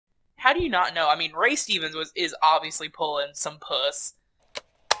How do you not know? I mean, Ray Stevens is obviously pulling some puss.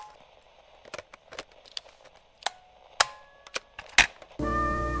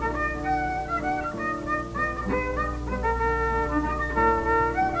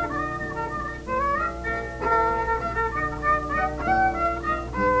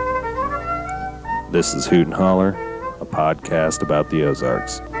 This is Hoot and Holler, a podcast about the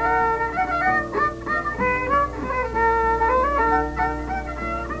Ozarks.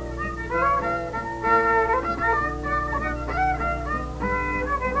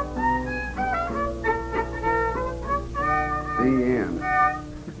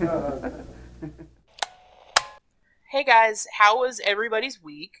 Hey guys, how was everybody's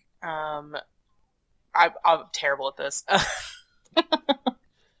week? I'm terrible at this.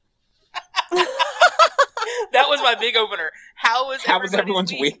 That was my big opener. How was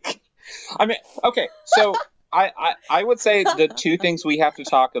everyone's week? I mean, okay, so I would say the two things we have to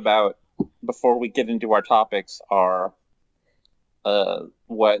talk about before we get into our topics are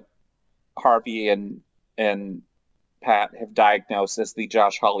what Harvey and Pat have diagnosed as the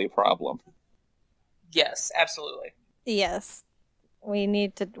Josh Hawley problem. Yes, absolutely. Yes. We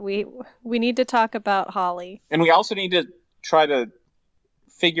need to talk about Holly. And we also need to try to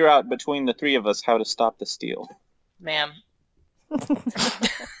figure out between the three of us how to stop the steal. Ma'am.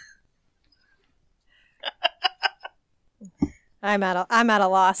 I'm at a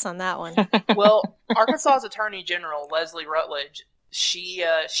loss on that one. Well, Arkansas's Attorney General Leslie Rutledge, she's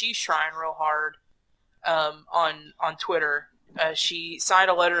trying real hard on Twitter. She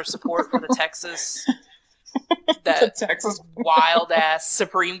signed a letter of support for the Texas wild ass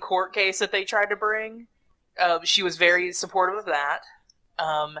Supreme Court case that they tried to bring. She was very supportive of that.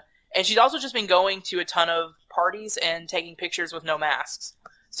 And she's also just been going to a ton of parties and taking pictures with no masks.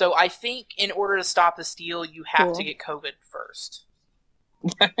 So I think in order to stop the steal, you have to get COVID first.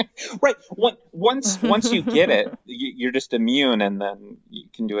 Right. Once you get it, you're just immune, and then you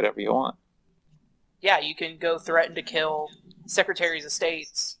can do whatever you want. Yeah, you can go threaten to kill secretaries of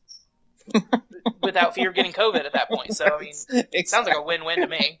states without fear of getting COVID at that point. So, I mean, it sounds like a win-win to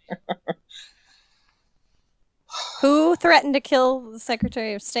me. Who threatened to kill the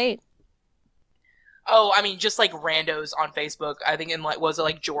Secretary of State? Oh, I mean, just like randos on Facebook. I think was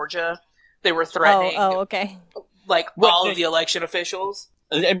it Georgia? They were threatening. Oh, okay. All of the election officials.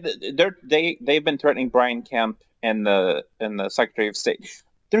 They've been threatening Brian Kemp and the Secretary of State.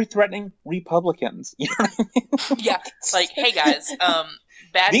 They're threatening Republicans. You know what I mean? Yeah, hey guys,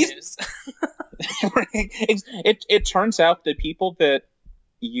 bad news. It turns out that people that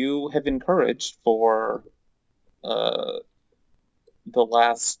you have encouraged for for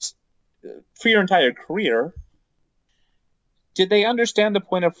your entire career, did they understand the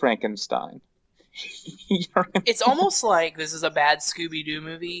point of Frankenstein? It's almost like this is a bad Scooby-Doo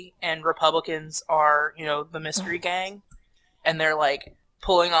movie, and Republicans are, the mystery gang, and they're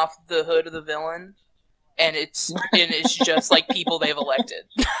pulling off the hood of the villain, and it's just people they've elected.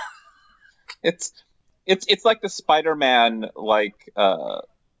 It's like the Spider-Man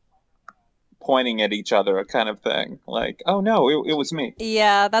pointing at each other kind of thing. Oh no, it was me.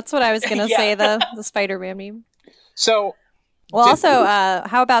 Yeah, that's what I was gonna say. The Spider-Man meme. So,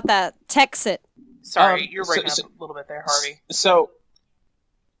 how about that Texit? Sorry, you're breaking up a little bit there, Harvey. So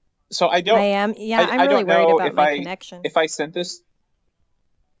I don't. I am. Yeah, I'm really worried about my connection. If I sent this,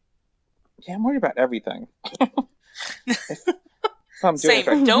 I'm worried about everything.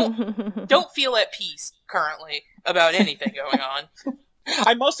 Same. Don't feel at peace currently about anything going on.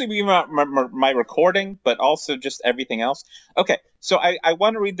 I mostly mean my recording, but also just everything else. Okay, so I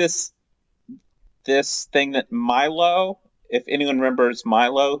want to read this thing that Milo, if anyone remembers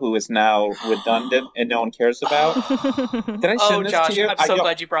Milo, who is now redundant and no one cares about. Did I send this Josh, to you? I'm so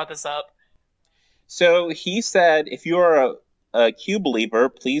glad you brought this up. So he said, if you're a Q believer,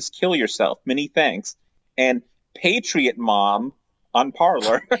 please kill yourself. Many thanks. And Patriot Mom on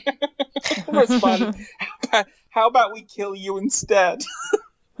Parler responded, how about we kill you instead?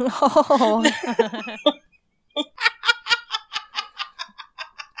 Oh.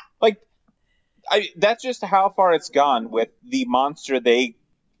 That's just how far it's gone with the monster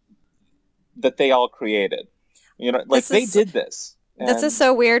that they all created. They did this. This is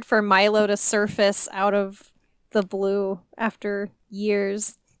so weird for Milo to surface out of the blue after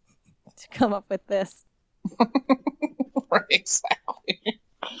years to come up with this. Right, exactly.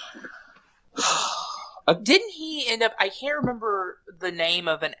 Didn't he end up? I can't remember the name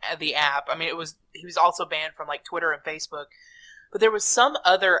of the app. I mean, he was also banned from Twitter and Facebook, but there was some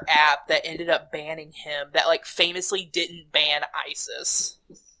other app that ended up banning him that famously didn't ban ISIS.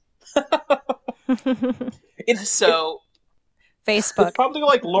 Facebook. Probably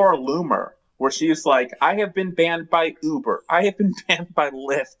like Laura Loomer, where she's like, I have been banned by Uber. I have been banned by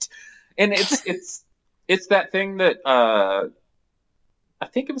Lyft. And it's that thing that I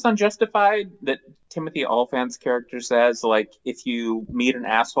think it was Unjustified that Timothy Olyphant's character says, like, if you meet an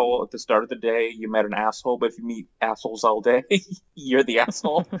asshole at the start of the day, you met an asshole, but if you meet assholes all day, you're the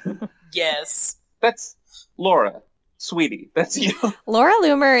asshole. Yes. That's Laura. Sweetie, that's you. Laura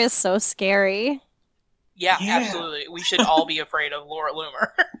Loomer is so scary. Yeah, absolutely. We should all be afraid of Laura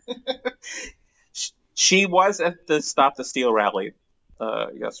Loomer. She was at the Stop the Steal rally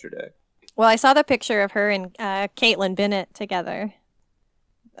yesterday. Well, I saw the picture of her and Caitlin Bennett together.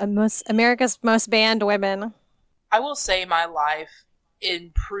 America's most banned women. I will say my life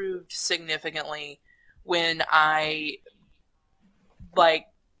improved significantly when I,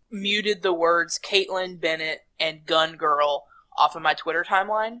 muted the words Caitlin Bennett and Gun Girl off of my Twitter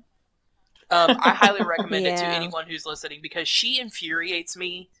timeline. I highly recommend it to anyone who's listening because she infuriates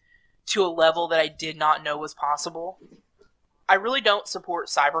me to a level that I did not know was possible. I really don't support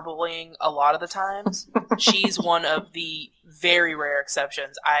cyberbullying a lot of the times. She's one of the very rare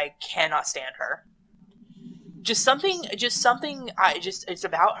exceptions. I cannot stand her. It's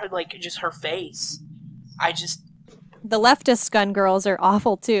about her, just her face. The leftist gun girls are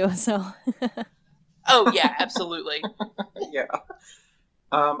awful too, so. Oh yeah, absolutely. Yeah.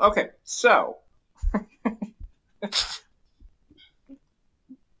 Okay, so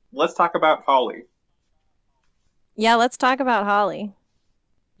let's talk about Holly. Yeah, let's talk about Holly.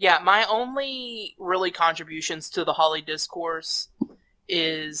 Yeah, my only really contributions to the Holly discourse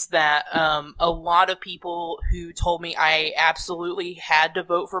is that a lot of people who told me I absolutely had to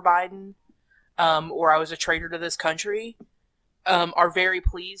vote for Biden or I was a traitor to this country are very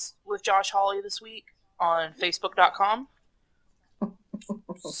pleased with Josh Hawley this week on Facebook.com.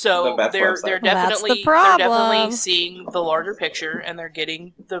 So they're definitely seeing the larger picture and they're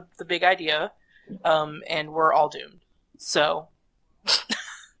getting the big idea. And we're all doomed. So,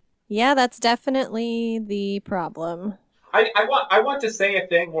 yeah, that's definitely the problem. I want to say a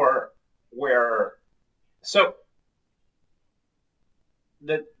thing where so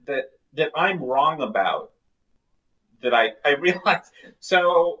that I'm wrong about that I realized.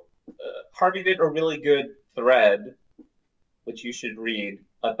 So Harvey did a really good thread, which you should read,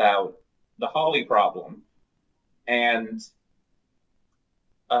 about the Holly problem, and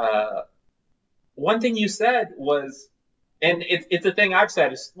one thing you said was, and it's a thing I've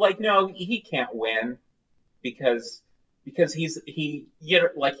said, is like, no, he can't win because he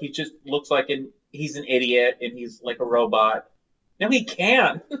just looks like he's an idiot and he's like a robot. No, he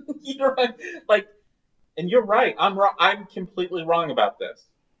can. You're right. And you're right. I'm completely wrong about this.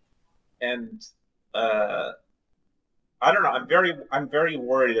 And I don't know. I'm very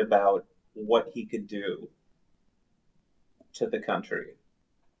worried about what he could do to the country.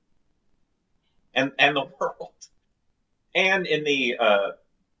 And the world, and in the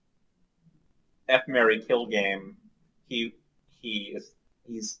F, Marry, Kill game, he's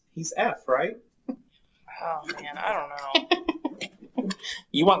F, right? Oh man, I don't know.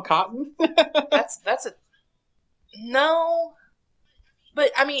 You want Cotton? that's a no.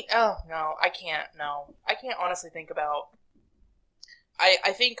 But I mean, oh no, I can't. No, I can't honestly think about.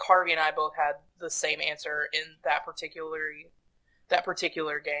 I think Harvey and I both had the same answer in that particular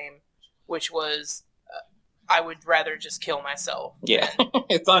game. Which was, I would rather just kill myself. Yeah,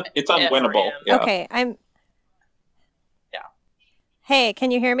 it's unwinnable. Yeah. Okay, Yeah. Hey,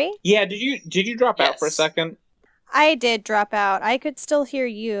 can you hear me? Yeah. Did you drop out for a second? I did drop out. I could still hear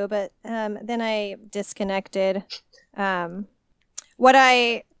you, but then I disconnected. What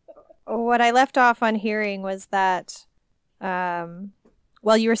I left off on hearing was that,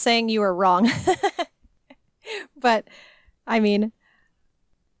 well, you were saying you were wrong, but I mean.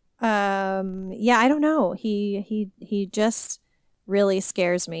 Yeah, I don't know. He just really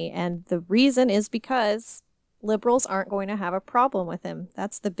scares me. And the reason is because liberals aren't going to have a problem with him.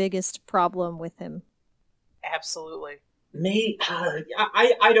 That's the biggest problem with him. Absolutely.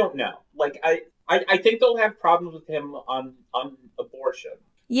 I don't know. I think they'll have problems with him on abortion.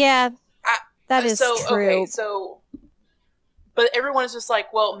 Yeah, that is true. Okay, but everyone is just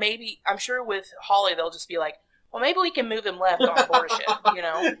like, well, maybe, I'm sure with Holly, they'll just be like, well, maybe we can move him left on abortion, you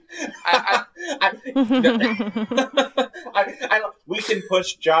know? We can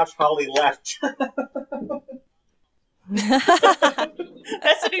push Josh Hawley left. That's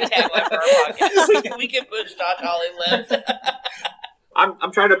a new tagline for our podcast. We can push Josh Hawley left.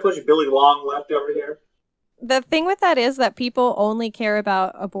 I'm trying to push Billy Long left over here. The thing with that is that people only care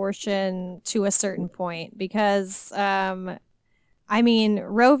about abortion to a certain point because, I mean,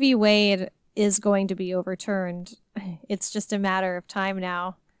 Roe v. Wade is going to be overturned. It's just a matter of time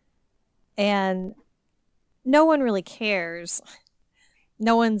now. And no one really cares.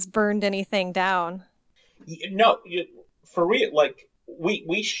 No one's burned anything down. No, for real, like,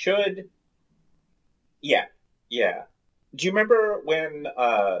 we should... Yeah. Do you remember when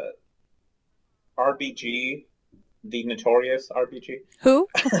RBG, the notorious RBG... Who?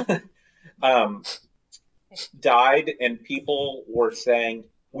 died, and people were saying,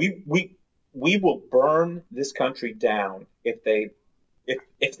 we will burn this country down if they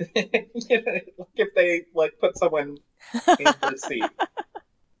if they like put someone in the seat.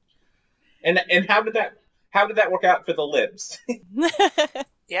 And how did that work out for the libs?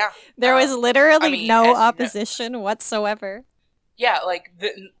 Yeah, there was literally no opposition whatsoever. Yeah, like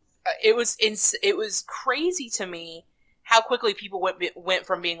it was crazy to me how quickly people went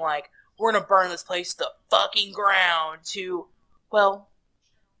from being like, we're gonna burn this place to the fucking ground to, well,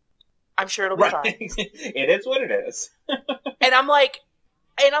 I'm sure it'll be fine. It is what it is. And I'm like,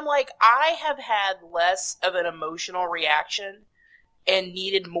 I have had less of an emotional reaction and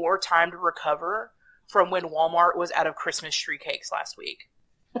needed more time to recover from when Walmart was out of Christmas tree cakes last week.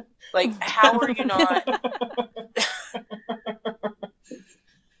 Like, how are you not?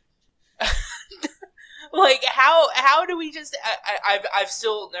 Like, how do we just? I've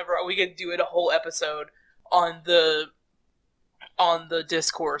still never. We could do it a whole episode on the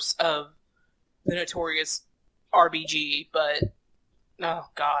discourse of the notorious RBG, but oh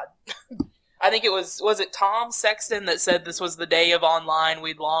god, I think it was it Tom Sexton that said this was the day of online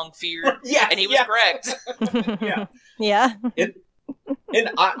we'd long feared. Yeah, and he was correct. Yeah. And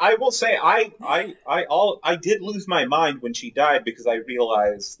I will say I did lose my mind when she died, because I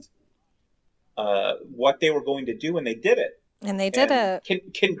realized what they were going to do, and they did it. And they did it.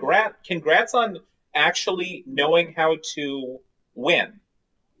 Congrats on actually knowing how to win.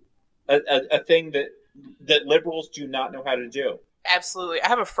 A thing that liberals do not know how to do. Absolutely. I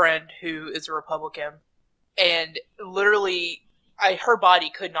have a friend who is a Republican, and literally, her body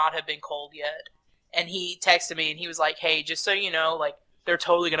could not have been cold yet. And he texted me, and he was like, "Hey, just so you know, like, they're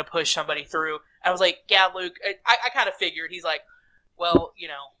totally going to push somebody through." I was like, "Yeah, Luke." I kind of figured. He's like, "Well, you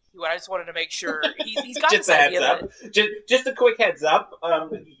know, I just wanted to make sure." He's got just this idea a heads up. Just a quick heads up.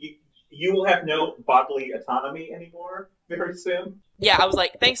 You will have no bodily autonomy anymore very soon. Yeah, I was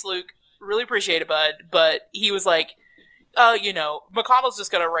like, "Thanks, Luke. Really appreciate it, bud." But he was like, you know, McConnell's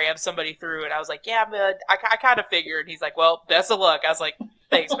just going to ram somebody through. And I was like, "Yeah, bud, I kind of figured." And he's like, "Well, best of luck." I was like,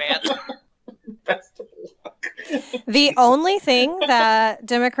 "Thanks, man." Best of luck. The only thing that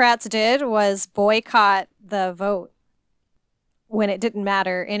Democrats did was boycott the vote when it didn't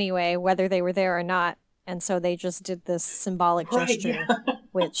matter anyway, whether they were there or not. And so they just did this symbolic gesture,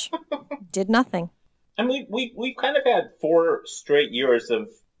 which did nothing. And we kind of had 4 straight years of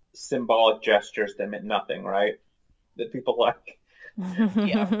symbolic gestures that meant nothing, right? That people like.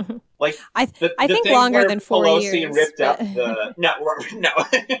 Yeah. Like I think longer than 4 Pelosi years. Ripped up the no.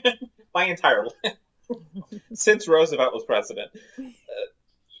 My entire life. Since Roosevelt was president.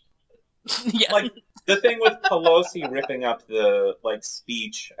 Yeah. Like the thing with Pelosi ripping up the like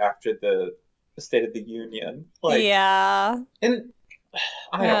speech after the State of the Union. Like, yeah. And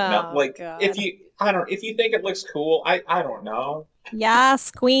I don't know. Like God. if you think it looks cool, I don't know.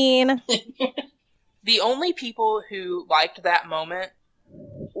 Yes, Queen. The only people who liked that moment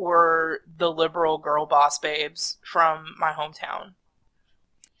were the liberal girl boss babes from my hometown.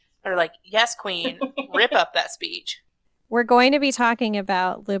 They're like, "Yes, Queen, rip up that speech." We're going to be talking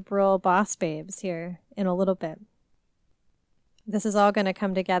about liberal boss babes here in a little bit. This is all going to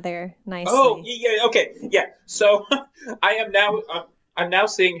come together nicely. Oh, yeah, okay, yeah. So I'm now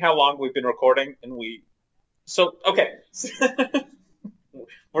seeing how long we've been recording, and okay.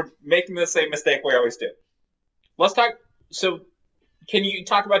 We're making the same mistake we always do. Let's talk. So, can you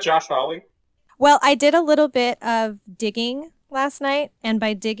talk about Josh Hawley? Well, I did a little bit of digging last night, and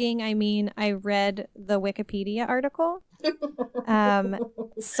by digging, I mean I read the Wikipedia article.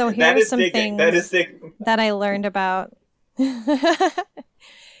 So here's some things that I learned about.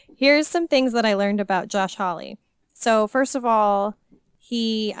 Here's some things that I learned about Josh Hawley. So first of all,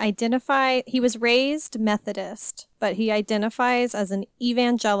 he was raised Methodist, but he identifies as an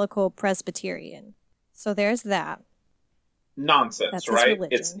evangelical Presbyterian. So there's that. Nonsense, That's right?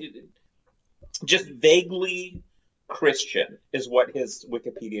 his religion. It's just vaguely Christian is what his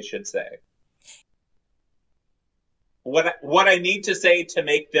Wikipedia should say. What I need to say to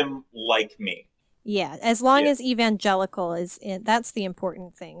make them like me. Yeah, as long as evangelical is in, that's the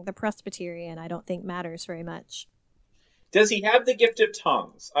important thing. The Presbyterian, I don't think matters very much. Does he have the gift of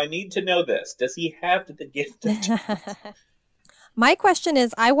tongues? I need to know this. Does he have the gift of tongues? My question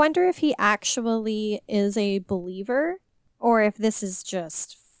is, I wonder if he actually is a believer or if this is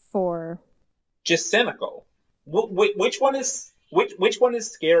just for... Just cynical. Which one is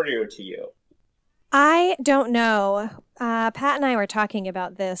scarier to you? I don't know. Pat and I were talking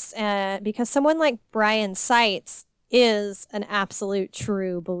about this because someone like Brian Seitz is an absolute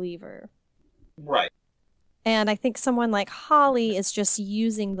true believer. Right. And I think someone like Holly is just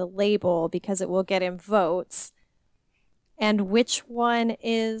using the label because it will get him votes. And which one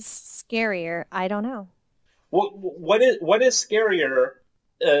is scarier? I don't know. What is scarier?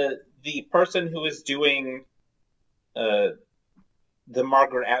 The person who is doing the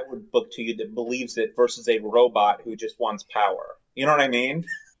Margaret Atwood book to you that believes it versus a robot who just wants power. You know what I mean?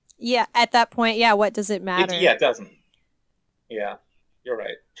 Yeah, at that point, yeah, what does it matter? It doesn't. Yeah, you're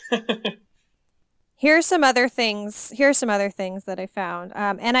right. Here are some other things that I found.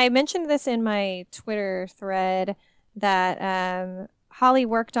 And I mentioned this in my Twitter thread that Holly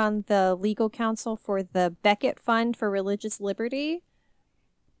worked on the legal counsel for the Beckett Fund for Religious Liberty.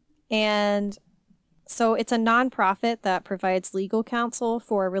 And so it's a nonprofit that provides legal counsel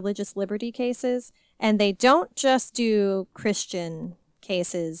for religious liberty cases. And they don't just do Christian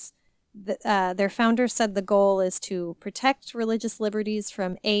cases. Their founder said the goal is to protect religious liberties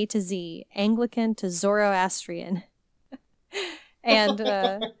from A to Z, Anglican to Zoroastrian.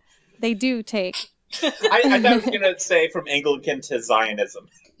 And they do take... I thought I was going to say from Anglican to Zionism.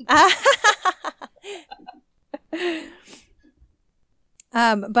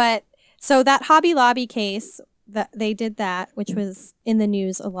 But so that Hobby Lobby case, that they did that, which was in the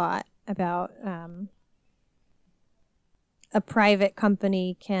news a lot about a private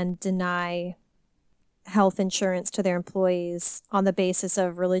company can deny health insurance to their employees on the basis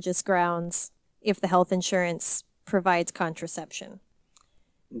of religious grounds if the health insurance provides contraception.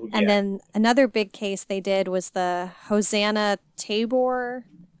 Yeah. And then another big case they did was the Hosanna Tabor,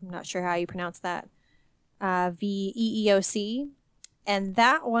 I'm not sure how you pronounce that, v. EEOC. And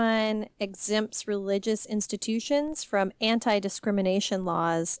that one exempts religious institutions from anti-discrimination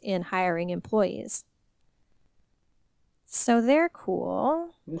laws in hiring employees. So they're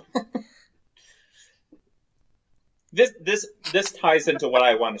cool. This ties into what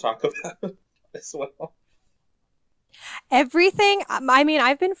I want to talk about as well. Everything, I mean,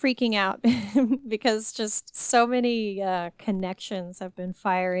 I've been freaking out because just so many connections have been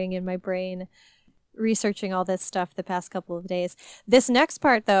firing in my brain researching all this stuff the past couple of days. This next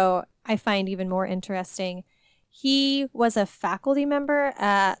part, though, I find even more interesting. He was a faculty member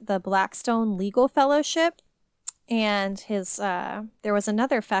at the Blackstone Legal Fellowship, and his there was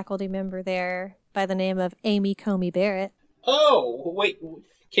another faculty member there by the name of Amy Comey Barrett. Oh, wait,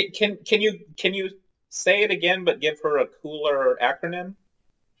 can you say it again, but give her a cooler acronym?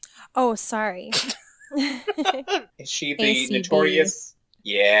 Oh, sorry. Is she the ACB. Notorious?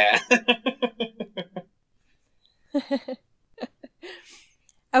 Yeah.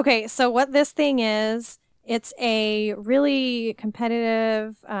 Okay, so what this thing is, it's a really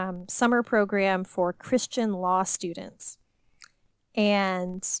competitive summer program for Christian law students.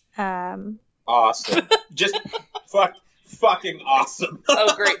 And awesome. Just fucking awesome.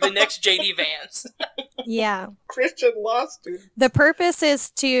 Oh, great. The next JD Vance. Yeah. Christian law student. The purpose is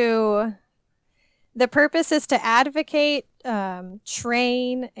to advocate,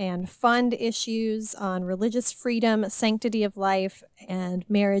 train, and fund issues on religious freedom, sanctity of life, and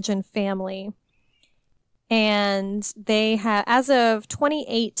marriage and family. And they have, as of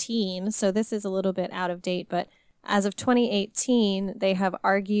 2018, so this is a little bit out of date, but as of 2018, they have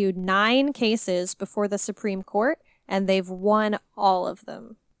argued 9 cases before the Supreme Court, and they've won all of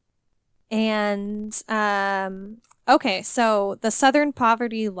them. And, okay, so the Southern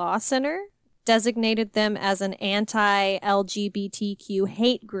Poverty Law Center designated them as an anti-LGBTQ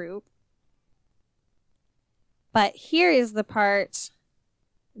hate group. But here is the part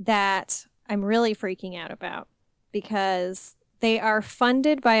that I'm really freaking out about, because they are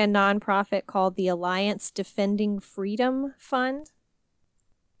funded by a nonprofit called the Alliance Defending Freedom Fund.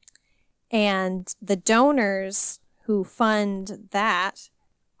 And the donors who fund that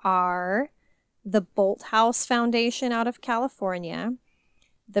are the Bolt House Foundation out of California,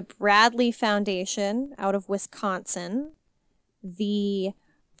 the Bradley Foundation out of Wisconsin, the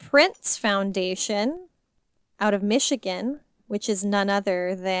Prince Foundation out of Michigan, which is none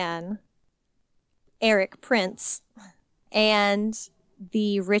other than Eric Prince, and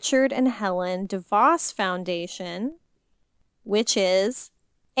the Richard and Helen DeVos Foundation, which is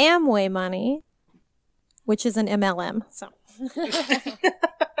Amway money, which is an MLM. So.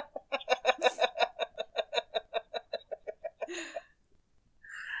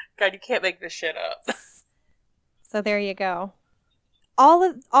 God, you can't make this shit up. So there you go.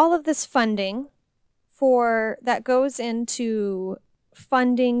 all of this funding that goes into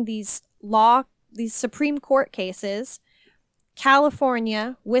funding these Supreme Court cases,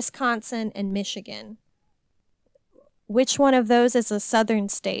 California, Wisconsin, and Michigan. Which one of those is a southern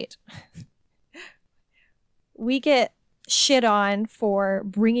state? We get shit on for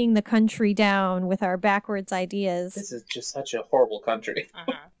bringing the country down with our backwards ideas. This is just such a horrible country.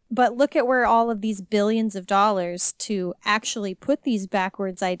 But look at where all of these billions of dollars to actually put these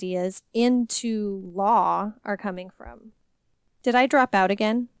backwards ideas into law are coming from. Did I drop out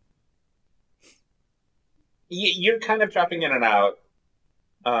again? You're kind of dropping in and out.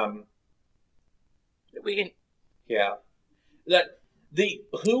 We can. Yeah.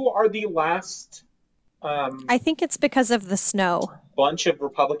 Who are the last? I think it's because of the snow. Bunch of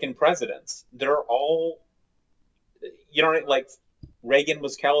Republican presidents. They're all, like Reagan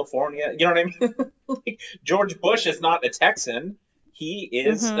was California. You know what I mean? Like, George Bush is not a Texan. He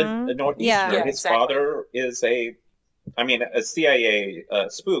is a Northeasterner. Yeah, His father is a CIA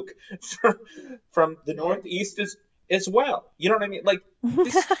spook from the Northeast as well. You know what I mean? Like,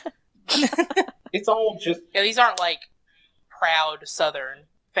 it's all just... Yeah, these aren't, like, proud Southern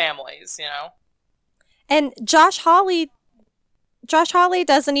families, And Josh Hawley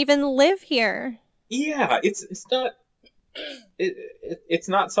doesn't even live here. Yeah, it's not... It's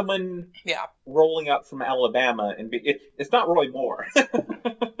not someone rolling up from Alabama, and it's not Roy Moore.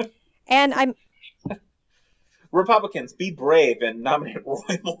 And I'm... Republicans, be brave and nominate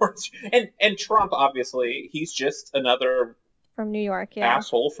Roy Moore. And Trump, obviously, he's just another... From New York,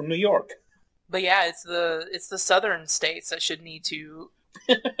 asshole from New York. But yeah, it's the southern states that should need to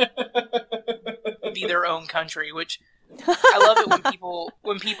be their own country, which I love it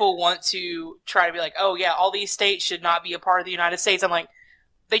when people want to try to be like, oh yeah, all these states should not be a part of the United States. I'm like,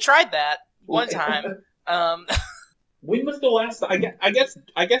 they tried that one time. When was the last? I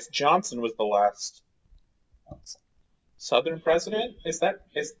guess Johnson was the last Southern president. Is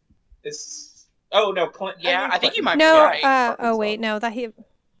oh no, Clinton. Yeah, I think you might be no. right. Oh wait, no, that he.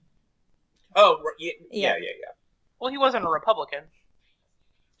 Oh yeah. Well, he wasn't a Republican.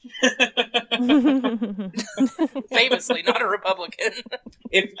 Famously, not a Republican.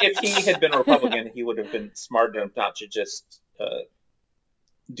 If he had been a Republican, he would have been smart enough not to just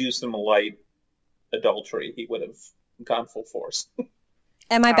do some light adultery. He would have gone full force.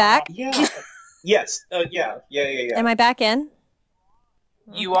 Am I back? Yeah. Yes. Yeah. Am I back in?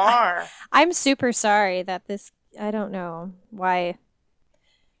 You are. I'm super sorry that this. I don't know why.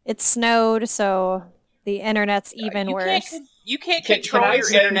 It snowed, so the internet's even worse. You can't control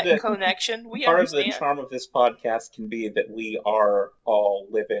your internet connection. We part understand. of the charm of this podcast can be that we are all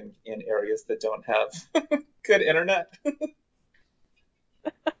living in areas that don't have good internet.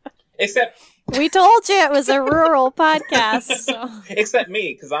 Except... We told you it was a rural podcast. So. Except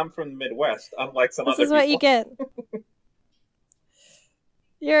me, because I'm from the Midwest, unlike some other people. This is what you get.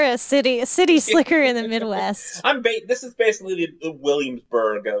 You're a city slicker in the Midwest. This is basically the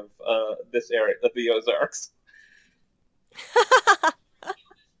Williamsburg of this area of the Ozarks.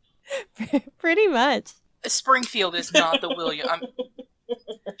 Pretty much. Springfield is not the William. I'm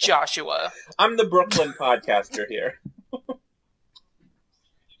Joshua. I'm the Brooklyn podcaster here.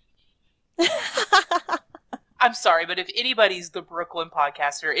 I'm sorry, but if anybody's the Brooklyn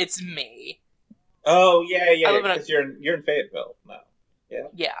podcaster, it's me. Oh yeah, because you're in Fayetteville now.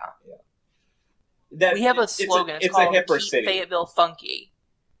 Yeah. We have a slogan. It's called a hipper Keep city. Fayetteville Funky.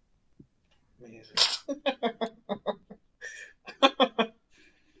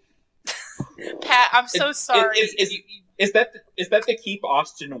 Pat, I'm so sorry. Is that the keep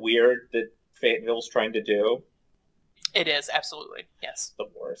Austin weird that Fayetteville's trying to do? It is, absolutely. Yes. The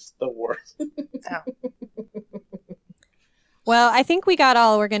worst. Yeah. Well, I think we got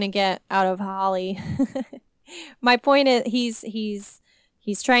all we're going to get out of Holly. My point is he's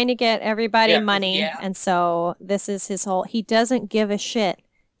trying to get everybody money, and so this is his whole... He doesn't give a shit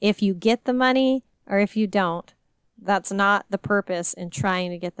if you get the money or if you don't. That's not the purpose in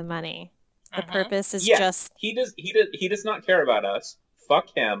trying to get the money. The purpose is just... He does not care about us.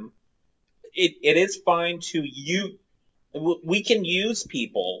 Fuck him. It is fine to use... We can use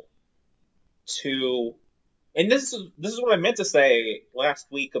people to... And this is what I meant to say last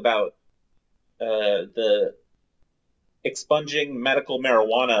week about the expunging medical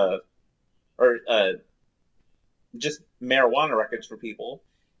marijuana or just marijuana records for people,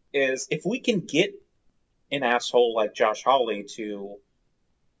 is if we can get an asshole like Josh Hawley to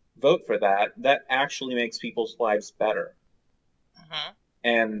vote for that actually makes people's lives better.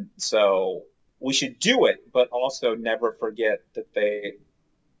 And so we should do it, but also never forget that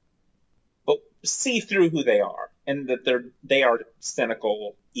but see through who they are. and that they are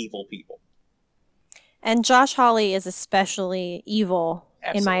cynical, evil people. And Josh Hawley is especially evil,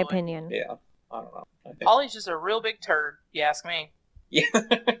 in my Absolutely. opinion. Yeah, I don't know. Ollie's just a real big turd, you ask me. Yeah.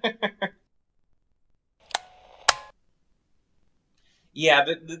 Yeah,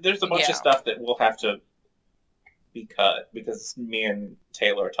 there's a bunch of stuff that will have to be cut because me and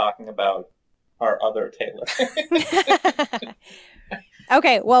Taylor are talking about our other Taylor.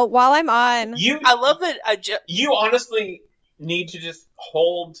 Okay, well, while I'm on... I love that you honestly need to just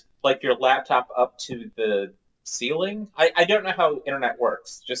hold like your laptop up to the ceiling. I don't know how internet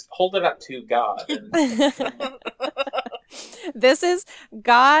works. Just hold it up to God. This is...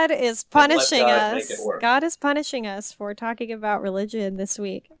 God is punishing God us. make it work. God is punishing us for talking about religion this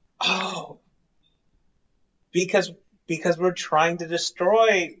week. Oh. Because we're trying to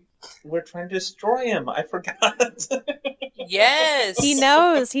destroy... We're trying to destroy him. I forgot. Yes. He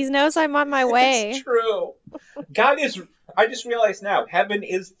knows. He knows I'm on my way. It's true. God is... I just realized now, heaven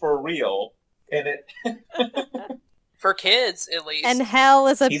is for real. And it... For kids, at least. And hell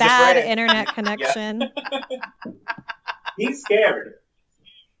is a He's bad afraid. internet connection. He's scared.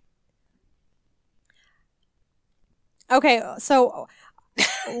 Okay, so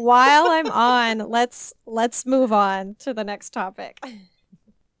while I'm on, let's move on to the next topic.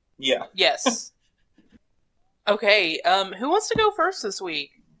 Yeah. Yes. Okay, who wants to go first this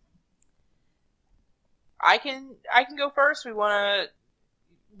week? I can go first. We want to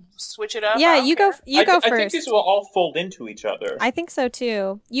switch it up? Yeah, you go first. I think these will all fold into each other. I think so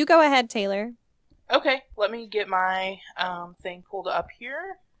too. You go ahead, Taylor. Okay, let me get my thing pulled up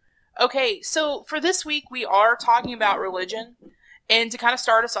here. Okay, so for this week, we are talking about religion. And to kind of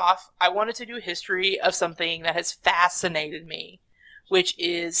start us off, I wanted to do a history of something that has fascinated me, which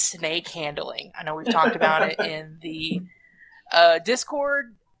is snake handling. I know we've talked about it in the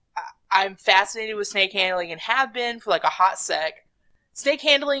Discord. I'm fascinated with snake handling and have been for like a hot sec. Snake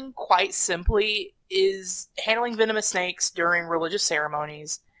handling, quite simply, is handling venomous snakes during religious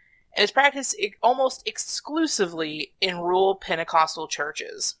ceremonies, and is practiced almost exclusively in rural Pentecostal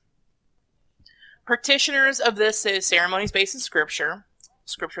churches. Practitioners of this say ceremonies based in Scripture.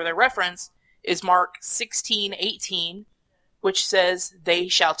 Scripture they reference is Mark 16:18, which says, "They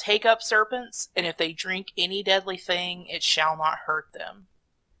shall take up serpents, and if they drink any deadly thing, it shall not hurt them."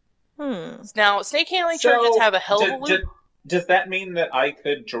 Now, snake handling churches have a hell of a loop. Does that mean that I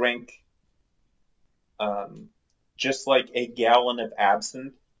could drink just like a gallon of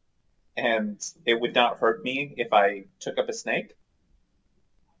absinthe and it would not hurt me if I took up a snake?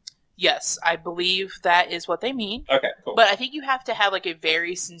 Yes, I believe that is what they mean. Okay, cool. But I think you have to have like a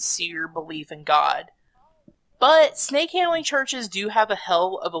very sincere belief in God. But snake handling churches do have a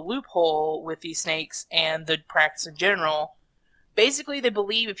hell of a loophole with these snakes and the practice in general. Basically, they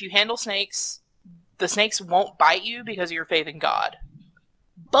believe if you handle snakes, the snakes won't bite you because of your faith in God.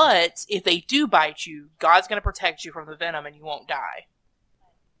 But if they do bite you, God's going to protect you from the venom and you won't die.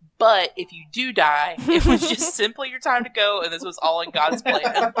 But if you do die, it was just simply your time to go, and this was all in God's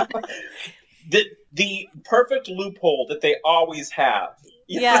plan. The perfect loophole that they always have.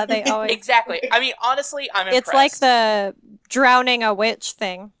 Yeah, they always... Exactly. I mean, honestly, I'm impressed. It's like the drowning a witch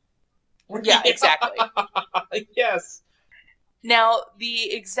thing. Yeah, exactly. Yes. Now,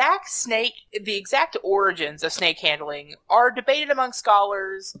 the exact origins of snake handling are debated among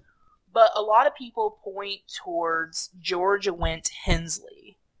scholars, but a lot of people point towards George Went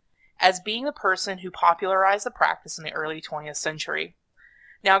Hensley as being the person who popularized the practice in the early 20th century.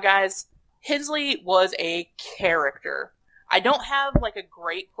 Now, guys, Hensley was a character. I don't have like a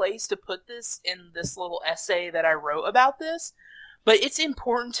great place to put this in this little essay that I wrote about this, but it's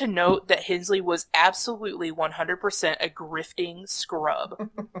important to note that Hensley was absolutely 100% a grifting scrub.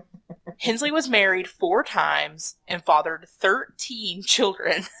 Hensley was married 4 times and fathered 13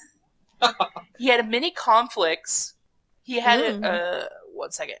 children. He had many conflicts. He had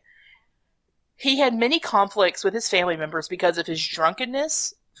He had many conflicts with his family members because of his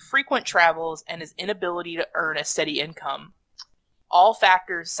drunkenness, frequent travels, and his inability to earn a steady income. All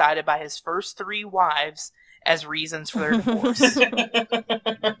factors cited by his first 3 wives as reasons for their divorce.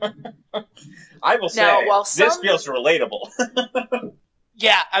 I will say, this feels relatable.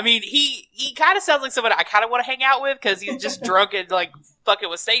 Yeah, I mean, he kind of sounds like someone I kind of want to hang out with because he's just drunk and like fucking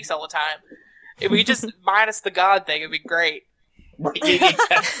with snakes all the time. If we just minus the God thing, it'd be great.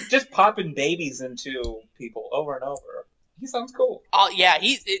 Just popping babies into people over and over. He sounds cool. Oh yeah,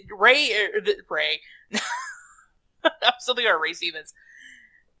 Ray. I'm still thinking about Ray Stevens.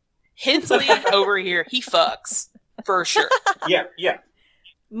 Hensley over here, he fucks for sure. Yeah.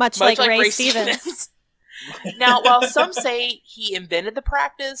 Much like Ray Stevens. Now, while some say he invented the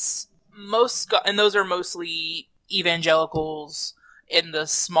practice, and those are mostly evangelicals in the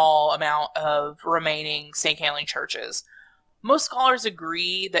small amount of remaining snake handling churches. Most scholars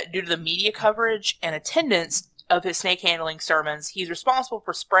agree that due to the media coverage and attendance of his snake handling sermons, he's responsible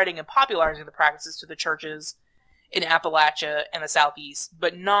for spreading and popularizing the practices to the churches in Appalachia and the Southeast,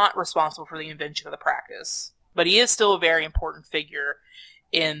 but not responsible for the invention of the practice. But he is still a very important figure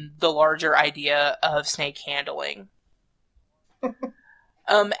in the larger idea of snake handling.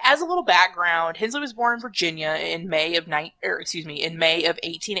 As a little background, Hensley was born in Virginia in May of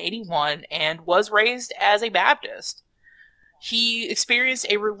 1881 and was raised as a Baptist. He experienced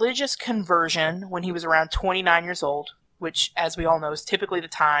a religious conversion when he was around 29 years old, which, as we all know, is typically the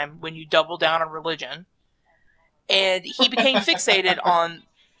time when you double down on religion. And he became fixated on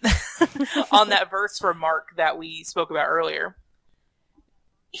on that verse from Mark that we spoke about earlier.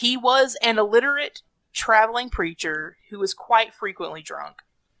 He was an illiterate traveling preacher who was quite frequently drunk.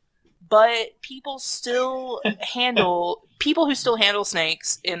 But people who still handle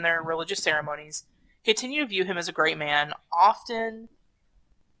snakes in their religious ceremonies continue to view him as a great man, often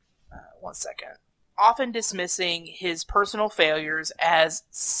dismissing his personal failures as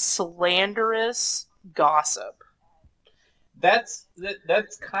slanderous gossip. That's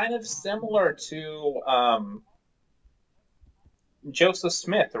kind of similar to Joseph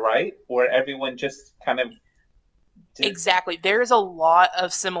Smith, right? Where everyone just kind of Exactly. There's a lot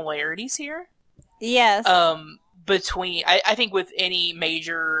of similarities here. Yes. Between I think with any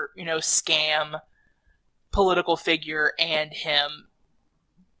major, scam political figure and him,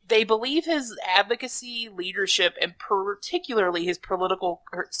 they believe his advocacy, leadership, and particularly his personal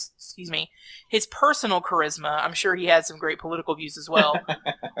charisma, I'm sure he had some great political views as well,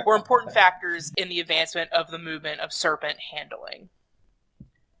 were important factors in the advancement of the movement of serpent handling.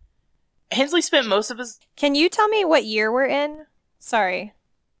 Hensley spent most of his... Can you tell me what year we're in? Sorry.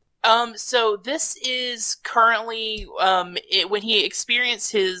 So this is currently, when he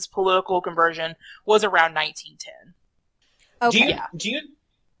experienced his political conversion was around 1910. Okay.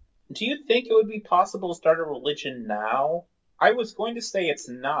 Do you think it would be possible to start a religion now? I was going to say it's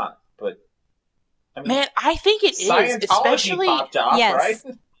not, but I mean, man, I think it is. Scientology Especially, popped off, yes.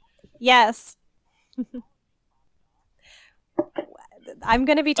 right? Yes. I'm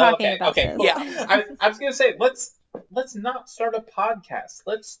going to be talking about this. Cool. Yeah, I was going to say let's not start a podcast.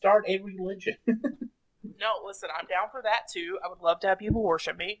 Let's start a religion. No, listen, I'm down for that too. I would love to have people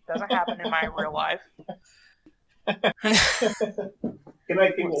worship me. Doesn't happen in my real life. Can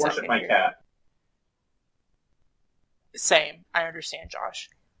I people worship my cat? Same. I understand, Josh.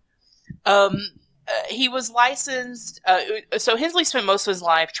 He was licensed. So Hensley spent most of his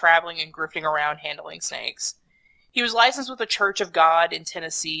life traveling and grifting around handling snakes. He was licensed with the Church of God in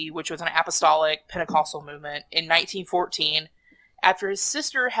Tennessee, which was an apostolic Pentecostal movement, in 1914, after his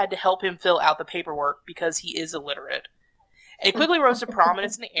sister had to help him fill out the paperwork because he is illiterate. And he quickly rose to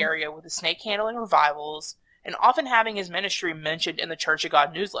prominence in the area with his snake handling revivals, and often having his ministry mentioned in the Church of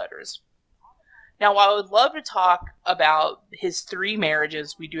God newsletters. Now, while I would love to talk about his 3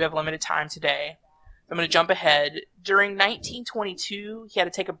 marriages, we do have limited time today. I'm going to jump ahead. During 1922, he had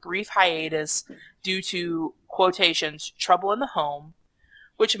to take a brief hiatus due to, quotations, trouble in the home,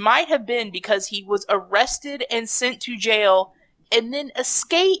 which might have been because he was arrested and sent to jail and then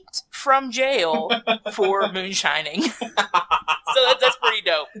escaped from jail for moonshining. So that's pretty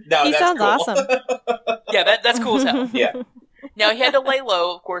dope. No, he sounds cool. awesome. Yeah, that's cool as hell. Yeah. Now, he had to lay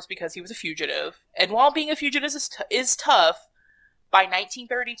low, of course, because he was a fugitive. And while being a fugitive is tough, by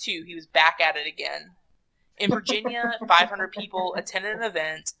 1932, he was back at it again. In Virginia, 500 people attended an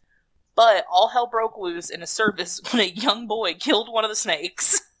event, but all hell broke loose in a service when a young boy killed one of the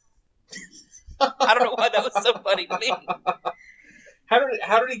snakes. I don't know why that was so funny to me.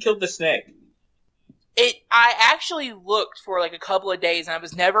 How did he kill the snake? I actually looked for like a couple of days, and I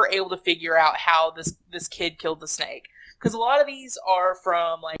was never able to figure out how this kid killed the snake. Because a lot of these are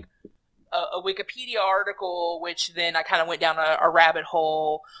from like a Wikipedia article, which then I kind of went down a rabbit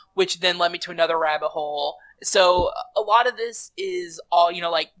hole, which then led me to another rabbit hole. So a lot of this is all,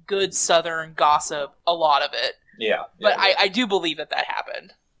 like good Southern gossip, a lot of it. Yeah. But I do believe that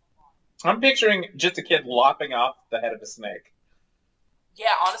happened. I'm picturing just a kid lopping off the head of a snake.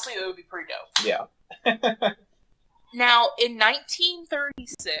 Yeah, honestly, it would be pretty dope. Yeah. Now, in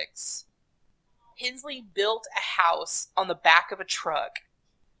 1936, Hensley built a house on the back of a truck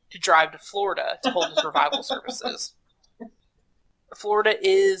to drive to Florida to hold his revival services. Florida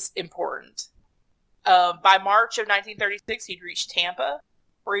is important. By March of 1936, he'd reached Tampa,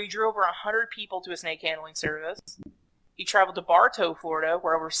 where he drew over 100 people to a snake handling service. He traveled to Bartow, Florida,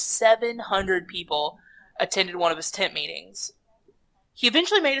 where over 700 people attended one of his tent meetings. He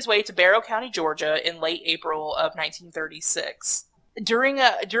eventually made his way to Barrow County, Georgia in late April of 1936. During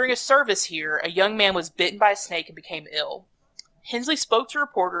a service here, a young man was bitten by a snake and became ill. Hensley spoke to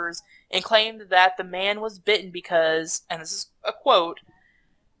reporters and claimed that the man was bitten because, and this is a quote,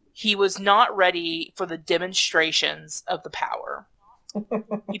 he was not ready for the demonstrations of the power.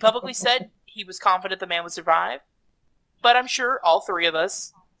 He publicly said he was confident the man would survive, but I'm sure all three of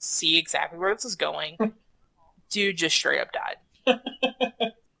us see exactly where this is going. Dude just straight up died.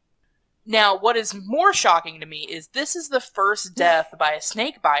 Now, what is more shocking to me is this is the first death by a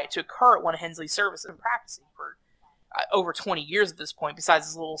snake bite to occur at one of Hensley's services and practicing for over 20 years at this point, besides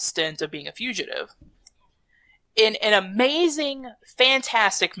his little stint of being a fugitive. In an amazing,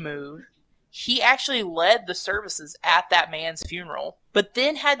 fantastic move, he actually led the services at that man's funeral, but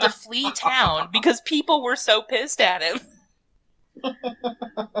then had to flee town because people were so pissed at him.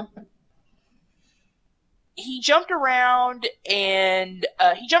 He jumped around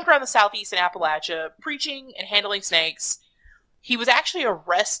the southeast in Appalachia, preaching and handling snakes. He was actually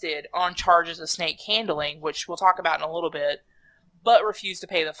arrested on charges of snake handling, which we'll talk about in a little bit, but refused to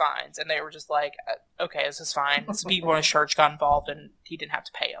pay the fines. And they were just like, okay, this is fine. Some people in his church got involved and he didn't have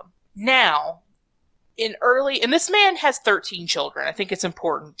to pay them. Now, and this man has 13 children. I think it's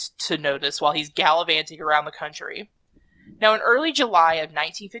important to notice while he's gallivanting around the country. Now, in early July of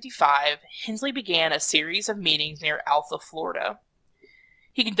 1955, Hensley began a series of meetings near Alpha, Florida.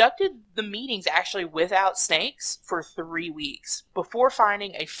 He conducted the meetings actually without snakes for 3 weeks before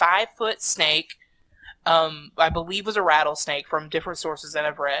finding a 5-foot snake, I believe was a rattlesnake from different sources that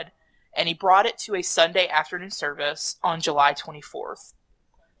I've read, and he brought it to a Sunday afternoon service on July 24th.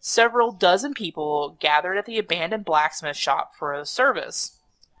 Several dozen people gathered at the abandoned blacksmith shop for a service.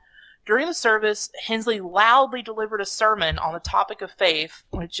 During the service, Hensley loudly delivered a sermon on the topic of faith,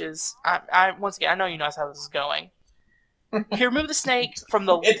 which is, once again, I know you know how this is going. He removed the snake from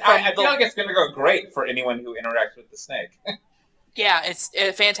the... I feel like it's going to go great for anyone who interacts with the snake. Yeah, it's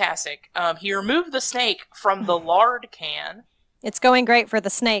fantastic. He removed the snake from the lard can. It's going great for the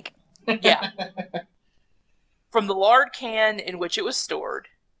snake. Yeah. From the lard can in which it was stored,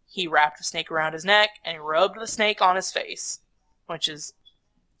 he wrapped the snake around his neck and he rubbed the snake on his face, which is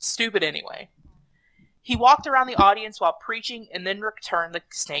stupid anyway. He walked around the audience while preaching and then returned the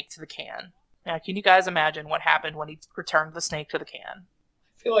snake to the can. Now, can you guys imagine what happened when he returned the snake to the can?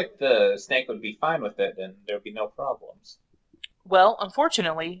 I feel like the snake would be fine with it and there would be no problems. Well,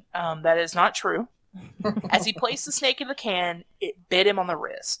 unfortunately, that is not true. As he placed the snake in the can, it bit him on the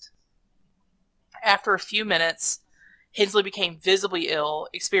wrist. After a few minutes, Hensley became visibly ill,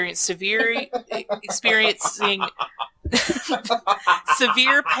 experiencing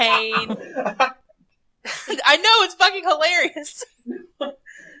severe pain. I know, it's fucking hilarious.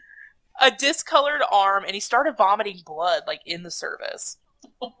 A discolored arm, and he started vomiting blood, like, in the service.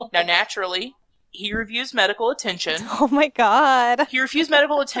 Now, naturally, he refused medical attention. Oh my god. He refused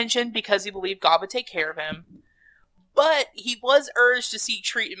medical attention because he believed God would take care of him. But he was urged to seek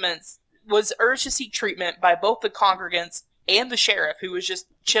treatment by both the congregants and the sheriff, who was just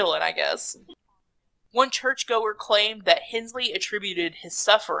chilling, I guess. One churchgoer claimed that Hensley attributed his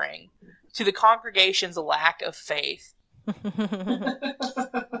suffering to the congregation's lack of faith.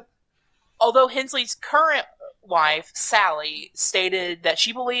 Although Hensley's current wife, Sally, stated that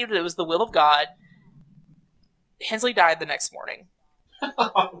she believed it was the will of God, Hensley died the next morning.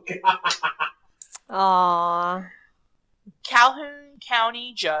 Oh, God. Aww. Calhoun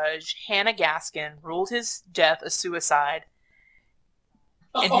County Judge Hannah Gaskin ruled his death a suicide,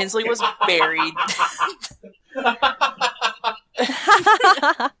 and Hensley was buried.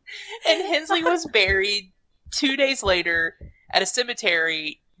 And Hensley was buried 2 days later at a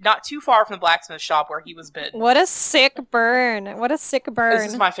cemetery not too far from the blacksmith shop where he was bitten. What a sick burn. What a sick burn.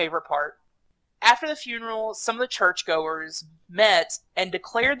 This is my favorite part. After the funeral, some of the churchgoers met and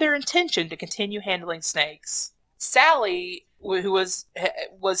declared their intention to continue handling snakes. Sally, who was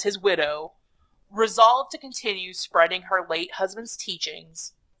his widow, resolved to continue spreading her late husband's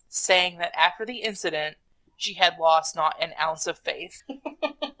teachings, saying that after the incident, she had lost not an ounce of faith.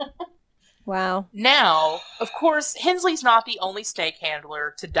 Wow. Now, of course, Hensley's not the only snake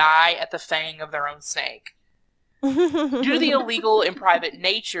handler to die at the fang of their own snake. Due to the illegal and private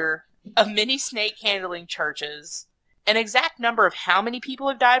nature of many snake handling churches, an exact number of how many people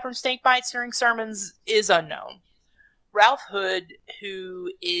have died from snake bites during sermons is unknown. Ralph Hood,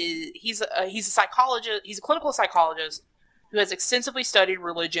 he's a psychologist, he's a clinical psychologist who has extensively studied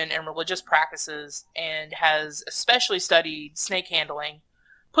religion and religious practices and has especially studied snake handling,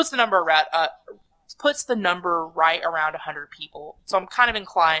 puts the number right around 100 people. So I'm kind of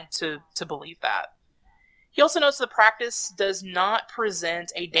inclined to believe that. He also notes the practice does not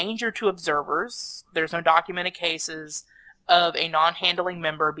present a danger to observers. There's no documented cases of a non-handling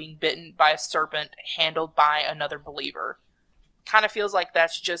member being bitten by a serpent handled by another believer. Kind of feels like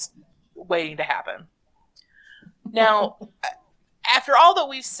that's just waiting to happen. Now, after all that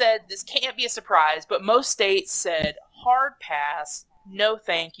we've said, this can't be a surprise, but most states said, hard pass, no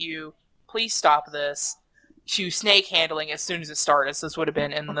thank you, please stop this, to snake handling as soon as it started. So this would have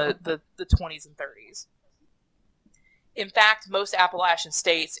been in the 20s and 30s. In fact, most Appalachian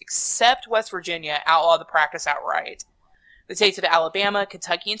states, except West Virginia, outlaw the practice outright. The states of Alabama,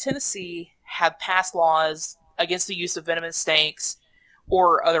 Kentucky, and Tennessee have passed laws against the use of venomous snakes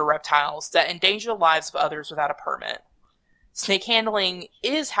or other reptiles that endanger the lives of others without a permit. Snake handling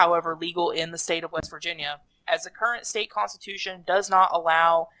is, however, legal in the state of West Virginia, as the current state constitution does not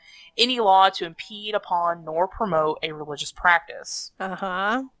allow any law to impede upon nor promote a religious practice.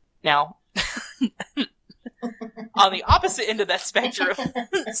 Uh-huh. Now, on the opposite end of that spectrum,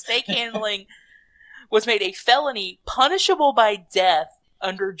 snake handling was made a felony punishable by death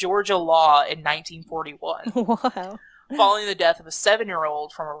under Georgia law in 1941. Wow. Following the death of a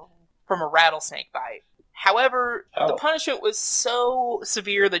 7-year-old from a rattlesnake bite. However, the punishment was so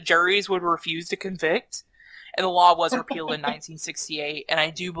severe that juries would refuse to convict, and the law was repealed in 1968, and I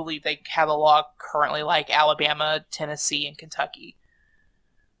do believe they have a law currently like Alabama, Tennessee, and Kentucky.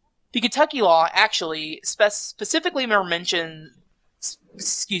 The Kentucky law actually specifically mentions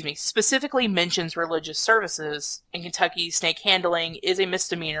religious services. In Kentucky, snake handling is a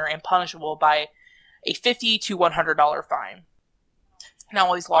misdemeanor and punishable by a $50 to $100 fine. Now,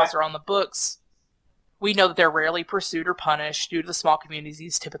 while these laws are on the books, we know that they're rarely pursued or punished due to the small communities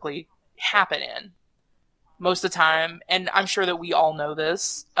these typically happen in. Most of the time, and I'm sure that we all know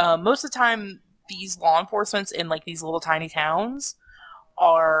this, most of the time these law enforcements in like these little tiny towns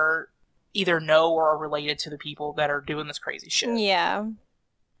are either know or are related to the people that are doing this crazy shit. Yeah.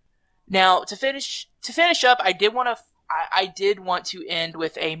 Now, to finish up, I did want to end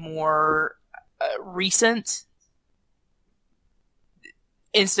with a more recent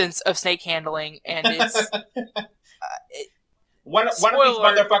instance of snake handling, and it's one of these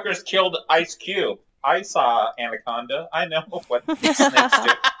motherfuckers killed Ice Cube. I saw Anaconda. I know what snakes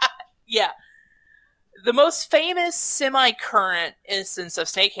do. Yeah. The most famous semi-current instance of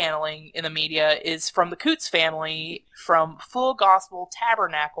snake handling in the media is from the Coots family from Full Gospel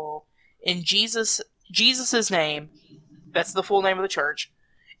Tabernacle in Jesus' name, that's the full name of the church,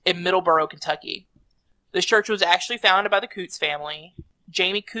 in Middleborough, Kentucky. This church was actually founded by the Coots family.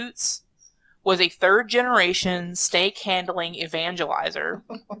 Jamie Coots was a third-generation snake-handling evangelizer.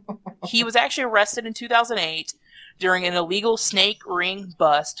 He was actually arrested in 2008 during an illegal snake ring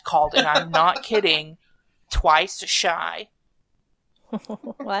bust called, and I'm not kidding, Twice Shy.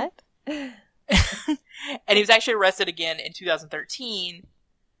 What? And he was actually arrested again in 2013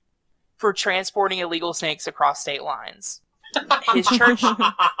 for transporting illegal snakes across state lines. His church...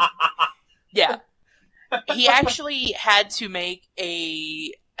 Yeah. He actually had to make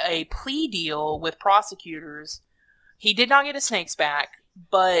a plea deal with prosecutors. He did not get his snakes back,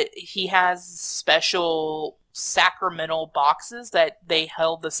 but he has special sacramental boxes that they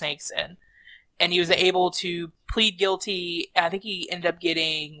held the snakes in. And he was able to plead guilty. I think he ended up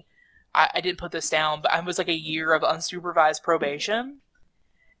getting, I didn't put this down, but it was like a year of unsupervised probation.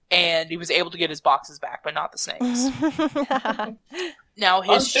 And he was able to get his boxes back, but not the snakes. Now,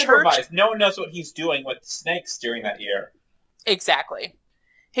 his church... No one knows what he's doing with snakes during that year. Exactly.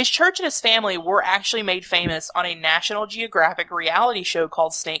 His church and his family were actually made famous on a National Geographic reality show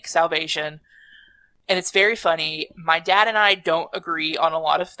called Snake Salvation. And it's very funny. My dad and I don't agree on a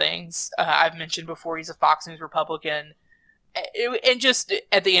lot of things. I've mentioned before he's a Fox News Republican. And just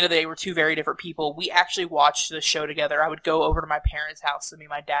at the end of the day, we're two very different people. We actually watched the show together. I would go over to my parents' house so me and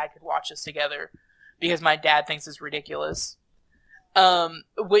my dad could watch this together because my dad thinks it's ridiculous.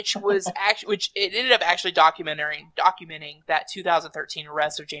 Which it ended up actually documenting that 2013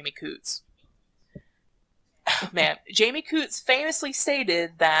 arrest of Jamie Coots. Man, Jamie Coots famously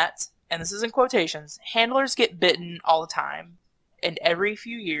stated that, and this is in quotations, handlers get bitten all the time, and every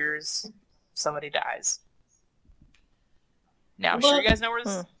few years, somebody dies. Now, I'm sure you guys know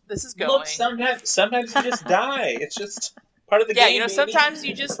where this is going. Look, sometimes you just die. It's just part of the game. Yeah, you know, sometimes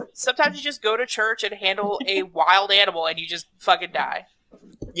you just go to church and handle a wild animal and you just fucking die.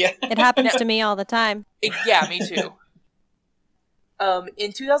 Yeah. It happens to me all the time. Yeah, me too.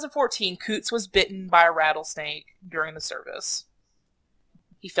 In 2014, Coots was bitten by a rattlesnake during the service.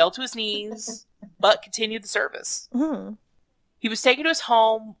 He fell to his knees, but continued the service. Mm. He was taken to his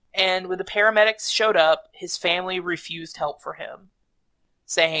home, and when the paramedics showed up, his family refused help for him.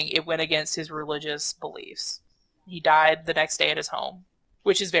 saying it went against his religious beliefs. He died the next day at his home,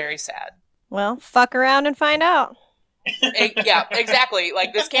 which is very sad. Well, fuck around and find out. Yeah, exactly.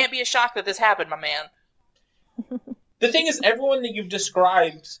 Like, this can't be a shock that this happened, my man. The thing is, everyone that you've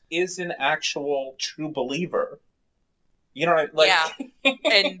described is an actual true believer. You know, like... Yeah,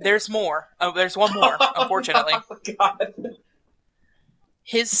 and there's more. Oh, there's one more, unfortunately. Oh, God.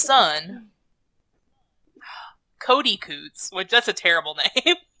 His son, Cody Coots, which that's a terrible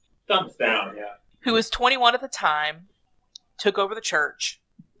name. Thumbs down, yeah. Who was 21 at the time, took over the church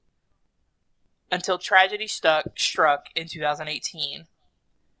until tragedy struck in 2018.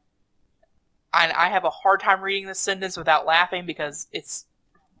 And I have a hard time reading this sentence without laughing because it's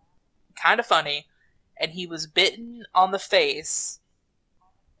kind of funny. And he was bitten on the face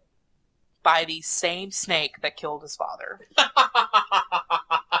by the same snake that killed his father.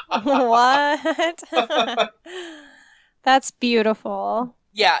 What? That's beautiful.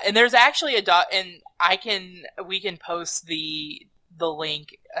 Yeah, and there's actually and we can post the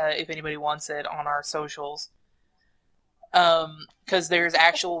link if anybody wants it on our socials. Because there's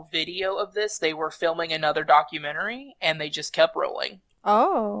actual video of this. They were filming another documentary, and they just kept rolling.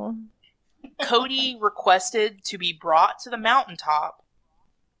 Oh. Cody requested to be brought to the mountaintop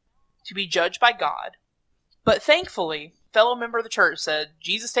to be judged by God, but thankfully, fellow member of the church said,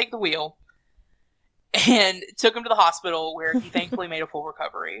 "Jesus, take the wheel," and took him to the hospital, where he thankfully made a full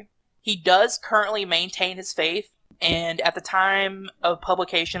recovery. He does currently maintain his faith, and at the time of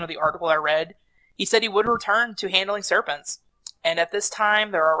publication of the article I read, he said he would return to handling serpents. And at this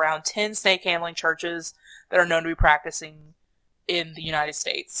time, there are around 10 snake handling churches that are known to be practicing in the United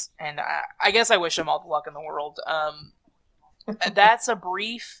States. And I guess I wish him all the luck in the world. That's a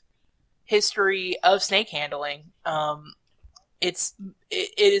brief history of snake handling. It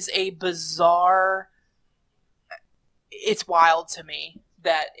is a bizarre... It's wild to me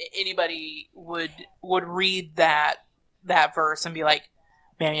that anybody would read that verse and be like,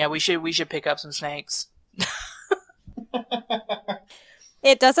 man, yeah, we should pick up some snakes.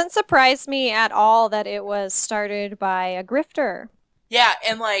 It doesn't surprise me at all that it was started by a grifter. Yeah,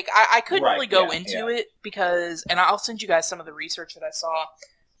 and like I couldn't really go into it because, and I'll send you guys some of the research that I saw.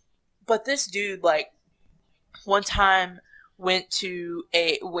 But this dude, like, one time went to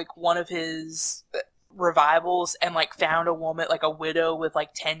one of his revivals and like found a woman, like a widow with like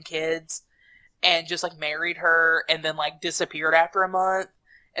 10 kids, and just like married her, and then like disappeared after a month.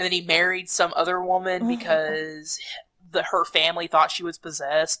 And then he married some other woman because her family thought she was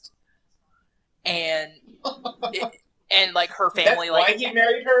possessed, and like her family, that's like, why he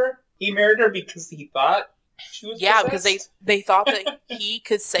married her. He married her because he thought she was possessed? Because they thought that he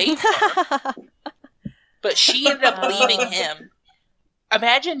could save her, but she ended up leaving him.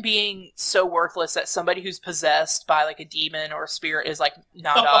 Imagine being so worthless that somebody who's possessed by like a demon or a spirit is like,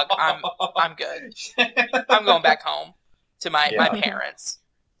 nah, dog, I'm good. I'm going back home to my parents.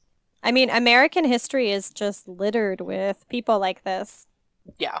 I mean, American history is just littered with people like this.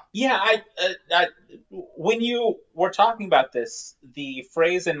 Yeah. Yeah, I when you were talking about this, the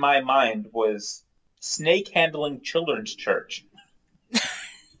phrase in my mind was snake handling children's church.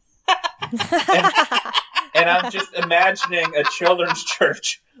 And I'm just imagining a children's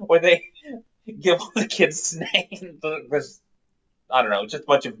church where they give all the kids snakes. There's, I don't know, just a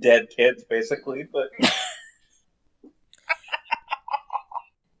bunch of dead kids, basically. But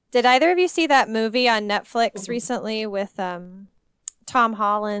did either of you see that movie on Netflix recently with Tom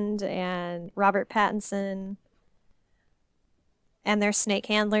Holland and Robert Pattinson, and their snake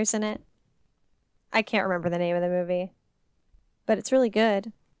handlers in it? I can't remember the name of the movie, but it's really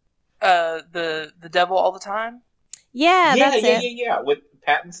good. The Devil All the Time? Yeah, that's it. Yeah, with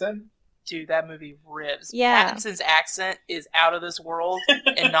Pattinson. Dude, that movie rips. Yeah. Pattinson's accent is out of this world,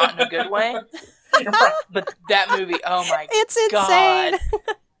 and not in a good way. But that movie, oh my god. It's insane.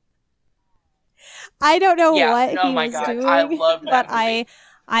 I don't know what he was doing, I loved that movie.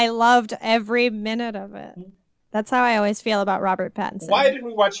 I loved every minute of it. That's how I always feel about Robert Pattinson. Why did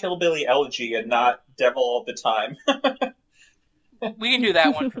we watch Hillbilly Elegy and not Devil All the Time? We can do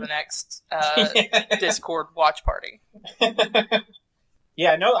that one for the next Discord watch party.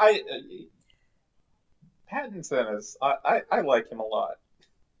 Yeah, no, Pattinson is... I like him a lot.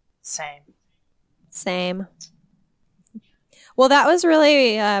 Same. Well, that was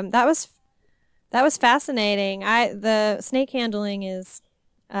really... That was fascinating. The snake handling is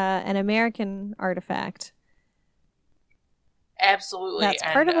an American artifact. Absolutely. That's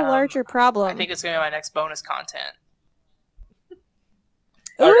part of a larger problem. I think it's going to be my next bonus content.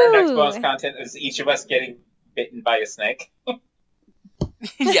 Our next bonus content is each of us getting bitten by a snake.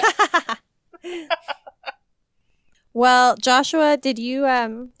 Yeah. Well, Joshua, did you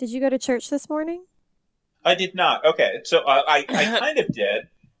go to church this morning? I did not. Okay, so I kind of did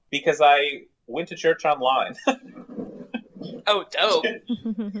because I went to church online. Oh, dope.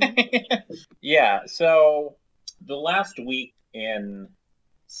 Yeah, so the last week in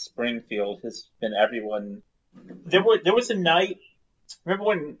Springfield has been everyone. There was a night. Remember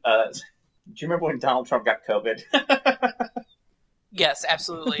when? Do you remember when Donald Trump got COVID? Yes,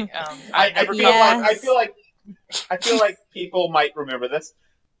 absolutely. I feel like people might remember this.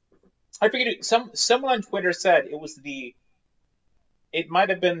 I figured someone on Twitter said it might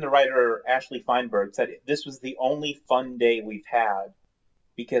have been the writer Ashley Feinberg said this was the only fun day we've had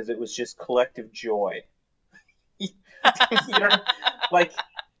because it was just collective joy. You know, like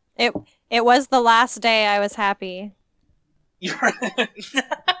It was the last day I was happy.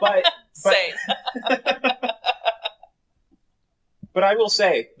 but Same. But I will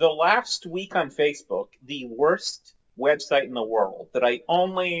say, the last week on Facebook, the worst website in the world that I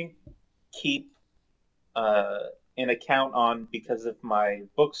only keep an account on because of my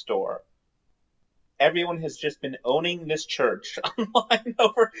bookstore, everyone has just been owning this church online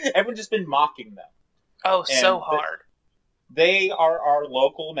everyone's just been mocking them. Oh, so hard. They are our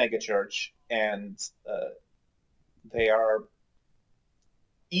local megachurch, and they are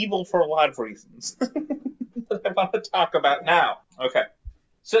evil for a lot of reasons that I want to talk about now. Okay,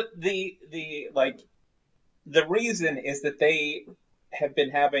 so the reason is that they have been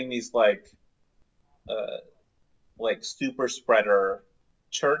having these like super spreader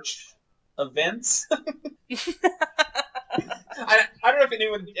church events. I don't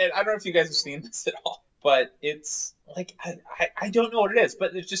know if you guys have seen this at all, but it's like I don't know what it is,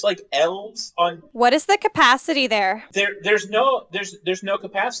 but it's just like elves on. What is the capacity there? There's no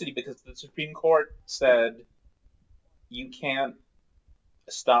capacity because the Supreme Court said you can't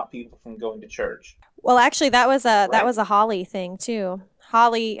stop people from going to church. Well, actually, that was a Holly thing too.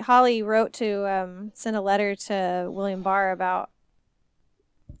 Holly wrote to send a letter to William Barr about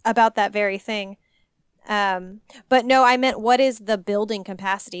that very thing. But no, I meant what is the building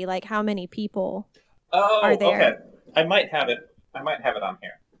capacity? Like how many people are there? Okay. I might have it on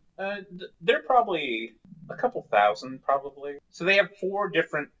here. They're probably a couple thousand, probably. So they have 4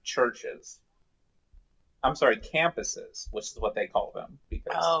 different churches. I'm sorry, campuses, which is what they call them.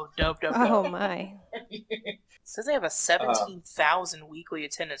 Because... Oh, dope. Oh my! It says they have a 17,000 weekly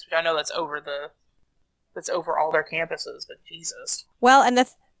attendance, which I know that's over all their campuses. But Jesus. Well, and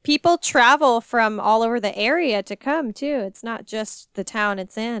people travel from all over the area to come too. It's not just the town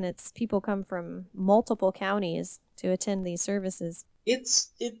it's in. It's people come from multiple counties to attend these services.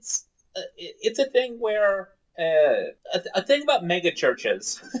 It's a thing where a thing about mega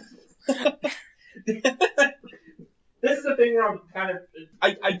churches. This is the thing where I'm kind of.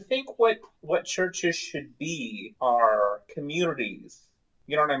 I think what churches should be are communities.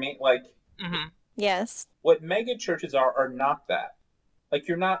 You know what I mean? Like. Mm-hmm. Yes. What mega churches are not that. Like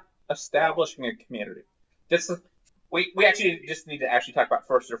you're not establishing a community. We actually just need to actually talk about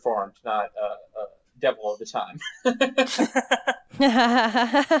First Reformed, not Devil of the Time.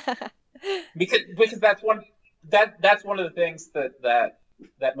 because that's one of the things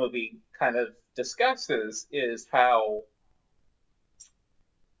that movie kind of discusses is how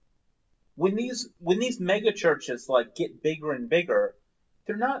when these mega churches like get bigger and bigger,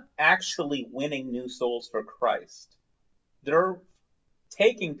 they're not actually winning new souls for Christ. They're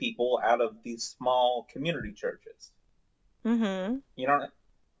taking people out of these small community churches. Mm-hmm. You know,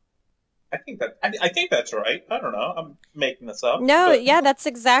 I think that's right. I don't know. I'm making this up. No, yeah, that's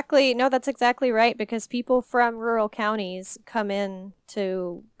exactly right, because people from rural counties come in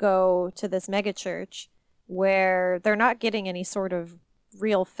to go to this megachurch where they're not getting any sort of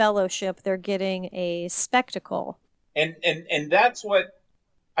real fellowship. They're getting a spectacle. And that's what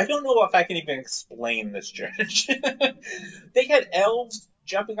I don't know if I can even explain this church. They had elves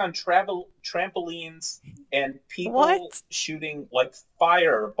jumping on trampolines and people shooting like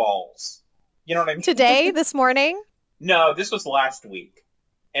fireballs. You know what I mean? Today, this morning? No, this was last week.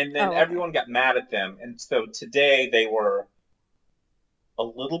 And then everyone got mad at them. And so today they were a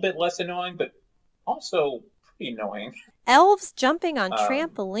little bit less annoying, but also pretty annoying. Elves jumping on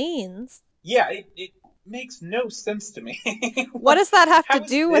trampolines? Yeah, it makes no sense to me. What does that have to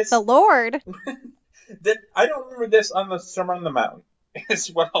do with the Lord? I don't remember this on the Sermon on the Mount,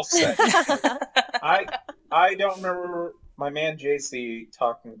 is what I'll say. I don't remember my man JC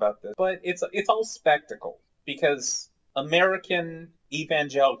talking about this, but it's all spectacle because American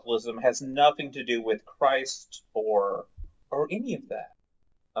evangelicalism has nothing to do with Christ or any of that.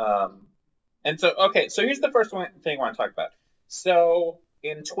 So here's the first thing I want to talk about. So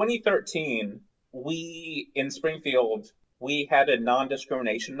in 2013, we, in Springfield, we had a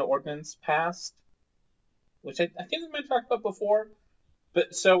non-discrimination ordinance passed, which I think we might have talked about before.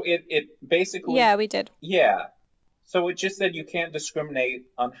 But so it basically... Yeah, we did. Yeah. So it just said you can't discriminate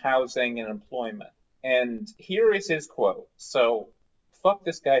on housing and employment. And here is his quote. So, fuck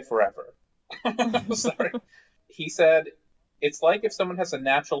this guy forever. Sorry. He said, it's like if someone has a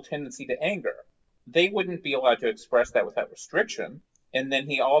natural tendency to anger. They wouldn't be allowed to express that without restriction. And then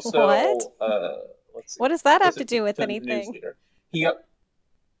he also... What? Let's see. What does that have to do with anything?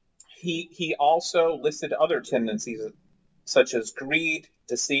 He also listed other tendencies such as greed,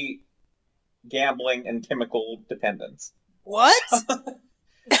 deceit, gambling, and chemical dependence. What?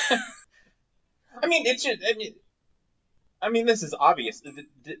 I mean, it's just. I mean, this is obvious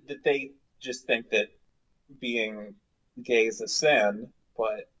that they just think that being gay is a sin,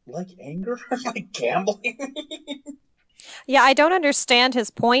 but like anger, like gambling. Yeah, I don't understand his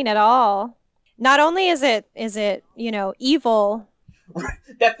point at all. Not only is it evil.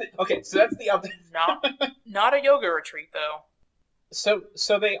 That's it. Okay, so that's the other. Not a yoga retreat though. So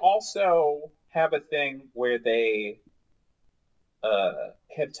they also have a thing where they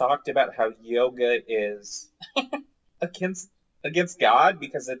have talked about how yoga is against God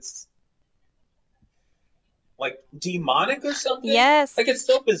because it's like demonic or something. Yes. Like it's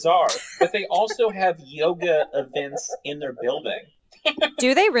so bizarre. But they also have yoga events in their building.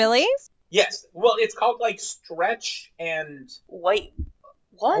 Do they really? Yes. Well, it's called like Stretch and... Wait, I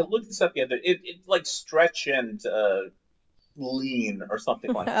what? looked this up the other... It's like Stretch and Lean or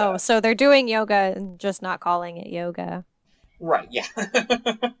something like that. Oh, so they're doing yoga and just not calling it yoga. Right, yeah.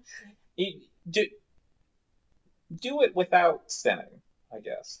 Do it without sinning, I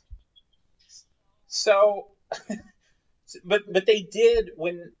guess. So, but they did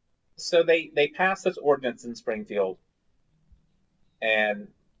when... So they passed this ordinance in Springfield, and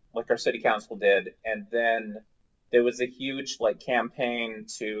like our city council did, and then there was a huge like campaign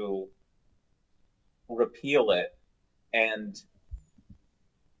to repeal it, and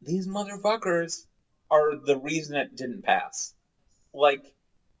these motherfuckers are the reason it didn't pass. Like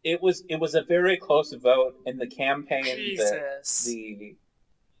it was a very close vote, and the campaign that the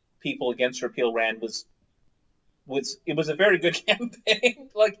people against repeal ran was a very good campaign.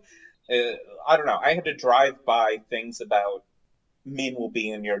 Like I don't know, I had to drive by things about men will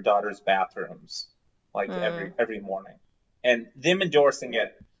be in your daughter's bathrooms like every morning, and them endorsing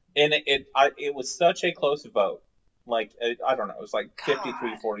it, and it was such a close vote. Like I don't know, it was like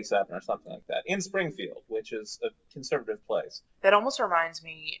 53-47 or something like that in Springfield, which is a conservative place. That almost reminds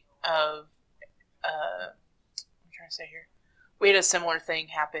me of I'm trying to say here. We had a similar thing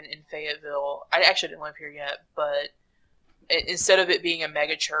happen in Fayetteville. I actually didn't live here yet, but instead of it being a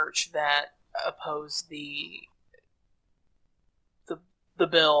megachurch that opposed the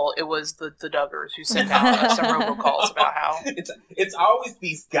bill, it was the Duggars who sent out some robocalls about how it's always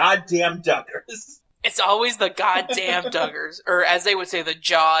these goddamn Duggars. It's always the goddamn Duggars, or as they would say, the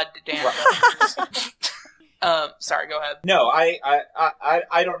jawed damn Duggars. Sorry, go ahead. No,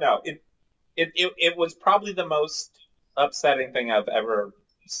 I don't know. It was probably the most upsetting thing I've ever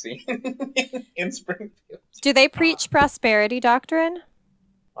seen in Springfield. Do they preach prosperity doctrine?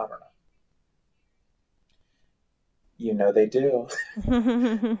 I don't know. You know they do.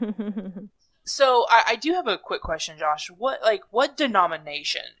 So I do have a quick question, Josh. What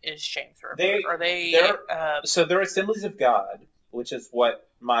denomination is James River? They're Assemblies of God, which is what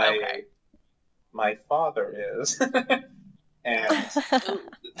my father is. And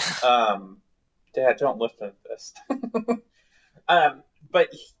Dad, don't lift the fist. But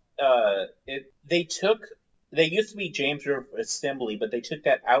they used to be James River Assembly, but they took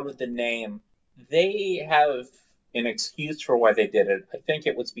that out of the name. They have an excuse for why they did it. I think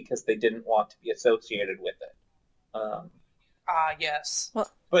it was because they didn't want to be associated with it. Yes. Well,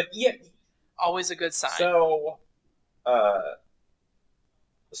 but yeah, always a good sign. So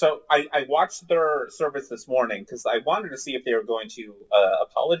I watched their service this morning because I wanted to see if they were going to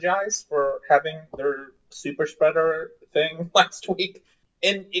apologize for having their super spreader thing last week.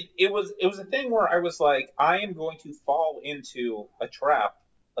 And it was a thing where I was like, I am going to fall into a trap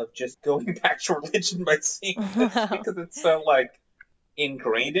of just going back to religion by seeing this because it's so like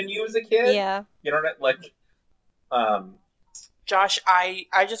ingrained in you as a kid. Yeah. You know, like Josh, I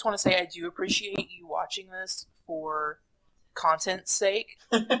just want to say I do appreciate you watching this for content's sake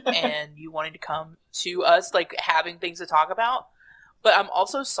and you wanting to come to us, like having things to talk about. But I'm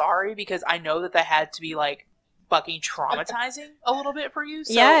also sorry because I know that had to be like fucking traumatizing a little bit for you.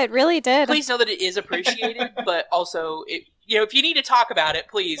 So yeah, it really did. please know that it is appreciated, but also, if you need to talk about it,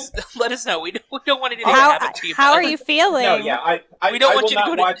 please let us know. We don't want anything to happen to you. How are you feeling? No, yeah, We don't want will you to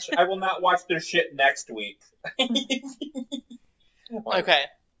not go watch. I will not watch their shit next week. Okay.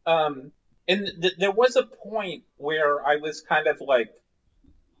 And there was a point where I was kind of like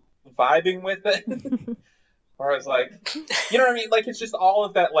vibing with it, where I was like, you know what I mean? Like, it's just all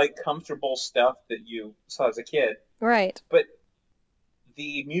of that like comfortable stuff that you saw as a kid. Right. But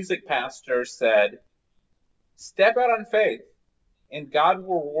the music pastor said, "Step out on faith, and God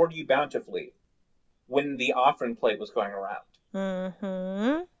will reward you bountifully," when the offering plate was going around.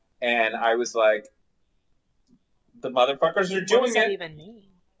 Mm-hmm. And I was like, the motherfuckers are doing What does that it. even mean?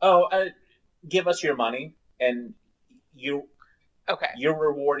 Oh, give us your money, and you're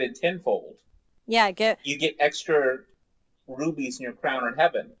rewarded tenfold. Yeah, You get extra rubies in your crown in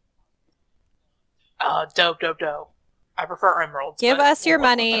heaven. Dope. I prefer emeralds. give but us your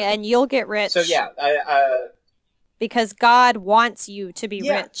money and you'll get rich. So yeah, because God wants you to be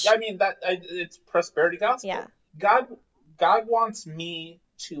yeah, rich. I mean it's prosperity gospel. Yeah. God wants me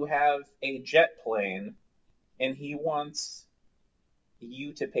to have a jet plane, and He wants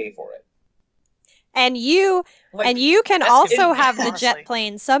you to pay for it. And you can also have the jet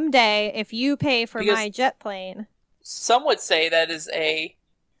plane someday if you pay for my jet plane. Some would say that is a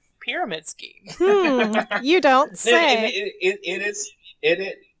pyramid scheme. You don't say. It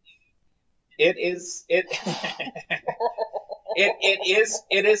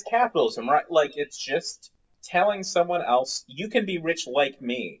is capitalism, right? Like, it's just telling someone else you can be rich like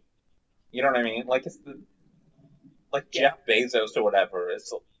me. You know what I mean? Like, it's Jeff Bezos or whatever.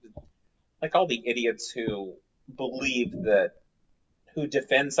 It's like all the idiots who believe that, who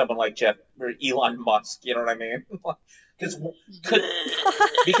defend someone like Jeff or Elon Musk. You know what I mean?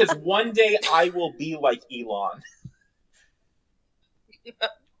 Because one day I will be like Elon.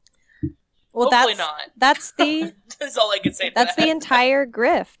 Well, hopefully not. That's all I can say. That's the entire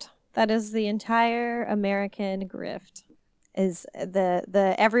grift. That is the entire American grift. Is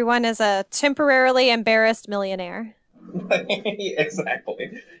the everyone is a temporarily embarrassed millionaire.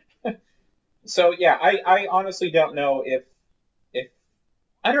 Exactly. So yeah, I honestly don't know if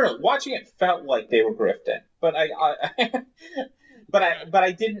I don't know. Watching it felt like they were grifting, but I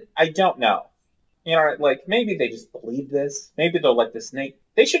don't know. You know, like, maybe they just believe this. Maybe they'll let the snake.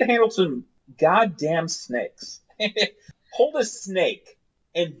 They should handle some goddamn snakes. Hold a snake,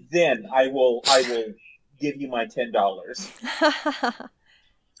 and then I will give you my $10.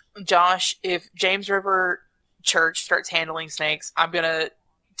 Josh, if James River Church starts handling snakes, I'm gonna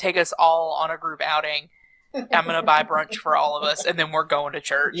take us all on a group outing. I'm gonna buy brunch for all of us, and then we're going to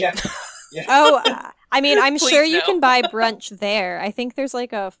church. Yeah. Oh, I mean, I'm sure you no. can buy brunch there. I think there's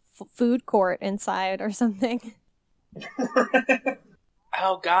like a food court inside or something.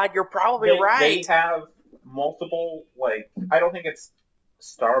 Oh God, you're probably right. They have multiple, like, I don't think it's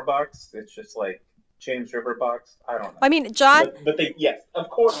Starbucks. It's just like James River Bucks. I don't know. I mean, John. But they, yes, of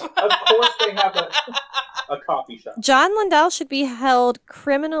course they have a coffee shop. John Lindell should be held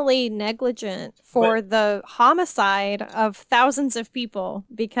criminally negligent for the homicide of thousands of people,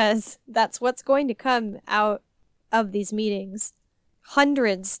 because that's what's going to come out of these meetings.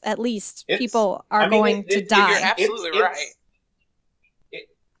 Hundreds, at least, people are going to die. You're absolutely right.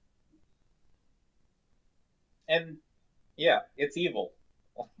 And yeah, it's evil.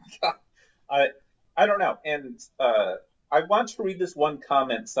 I don't know. And I want to read this one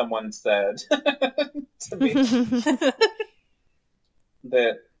comment someone said to me.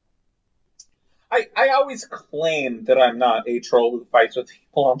 That I always claim that I'm not a troll who fights with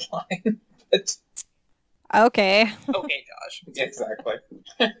people online. But okay, Josh. Exactly.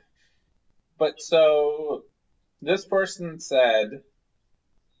 But so this person said,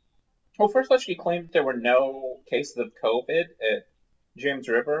 well, first she claimed there were no cases of COVID at James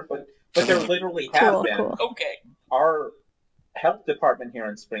River, but there literally have been. Cool. Okay. Our health department here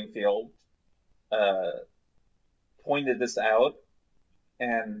in Springfield pointed this out,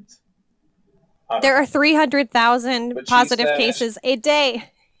 and there are 300,000 positive cases a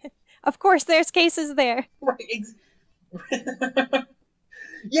day. Of course, there's cases there. Right.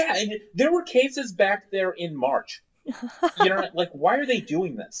 Yeah, and there were cases back there in March. You know, like, why are they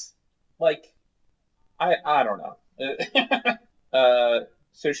doing this? Like, I don't know.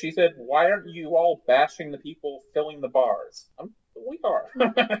 So she said, why aren't you all bashing the people filling the bars? We are.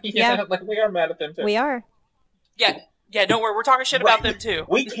 Yeah. Like, we are mad at them too. We are. Yeah, don't worry. We're talking shit about them too.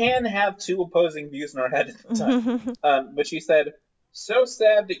 We can have two opposing views in our head at the time. But she said, so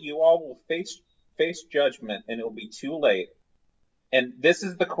sad that you all will face judgment and it will be too late. And this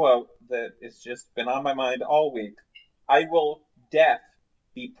is the quote that has just been on my mind all week. I will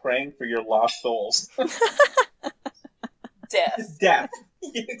be praying for your lost souls. Death.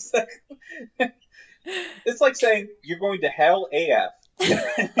 Exactly. It's like saying you're going to hell AF.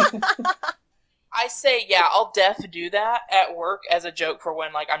 I say, yeah, I'll do that at work as a joke for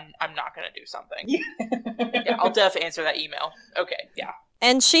when, like, I'm not going to do something. Yeah, I'll answer that email. Okay, yeah.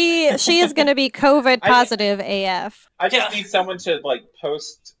 And she is going to be COVID positive AF. I just need someone to, like,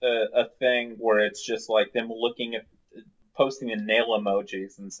 post a thing where it's just, like, them posting the nail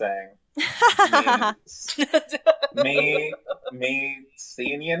emojis and saying, me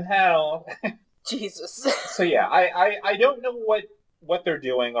seeing you in hell. Jesus. So yeah, I don't know what they're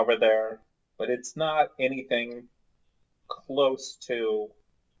doing over there, but it's not anything close to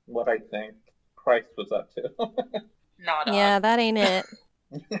what I think Christ was up to. Yeah, that ain't it.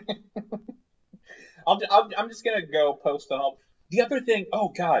 I'm just gonna go post on all. The other thing, oh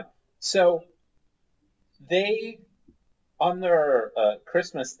god, so they on their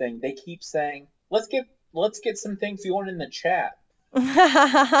Christmas thing, they keep saying, let's get some things going in the chat.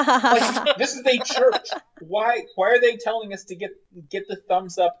 Like, this is a church. Why are they telling us to get the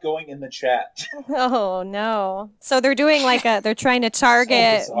thumbs up going in the chat? Oh no! So they're doing they're trying to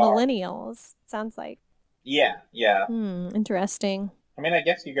target millennials. Sounds like. Yeah. Interesting. I mean, I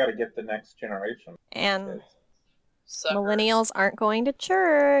guess you got to get the next generation. And millennials aren't going to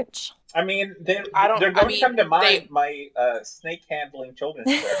church. I mean, they're going to come to my snake handling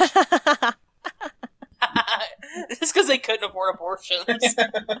children's church. Just because they couldn't afford abortions. I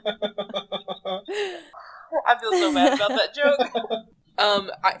feel so bad about that joke.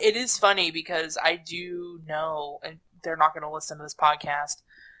 It is funny because I do know, and they're not going to listen to this podcast,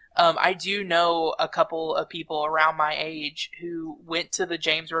 I do know a couple of people around my age who went to the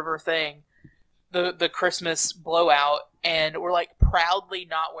James River thing, the Christmas blowout, and were, like, proudly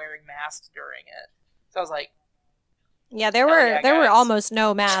not wearing masks during it. So I was like, yeah, there were almost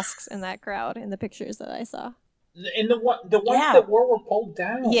no masks in that crowd in the pictures that I saw. And the ones that were pulled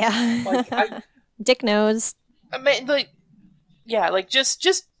down. Yeah, like Dick knows. I mean, like, yeah, like just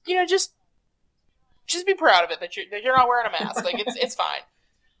be proud of it that you're not wearing a mask. Like, it's fine.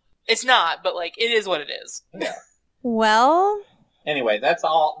 It's not, but, like, it is what it is. Yeah. Well. Anyway, that's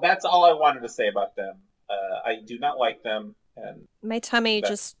all I wanted to say about them. I do not like them, and my tummy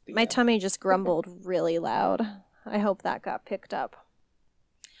just grumbled really loud. I hope that got picked up.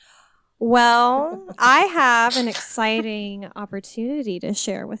 Well, I have an exciting opportunity to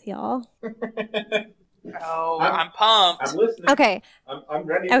share with y'all. Oh, I'm pumped. I'm listening. Okay. I'm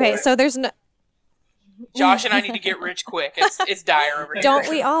ready. Okay, so there's no. Josh and I need to get rich quick. It's dire over here. Don't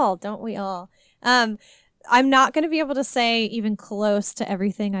we all? I'm not going to be able to say even close to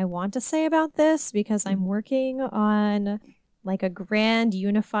everything I want to say about this because I'm working on, like, a grand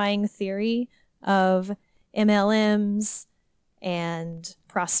unifying theory of MLMs and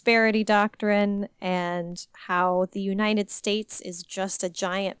prosperity doctrine and how the United States is just a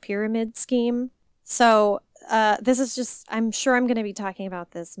giant pyramid scheme. So this is just, I'm sure I'm going to be talking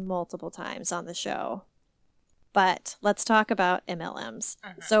about this multiple times on the show. But let's talk about MLMs.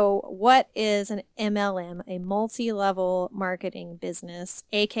 So what is an MLM? A multi-level marketing business,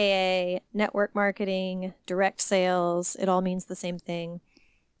 aka network marketing, direct sales. It all means the same thing.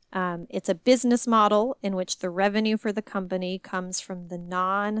 It's a business model in which the revenue for the company comes from the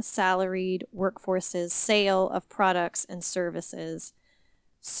non-salaried workforce's sale of products and services.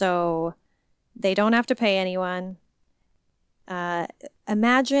 So they don't have to pay anyone.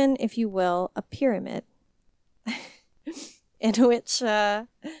 Imagine, if you will, a pyramid in which wait, God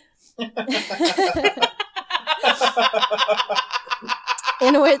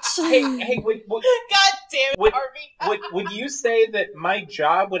damn it, Harvey. Would you say that my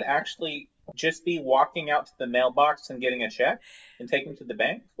job would actually just be walking out to the mailbox and getting a check and taking to the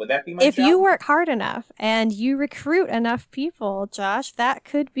bank? Would that be my job? If you work hard enough and you recruit enough people, Josh, that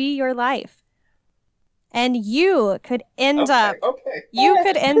could be your life. And you could end up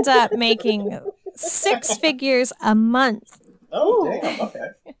making 6 figures a month. Oh, damn,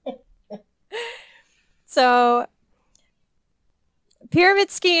 okay. So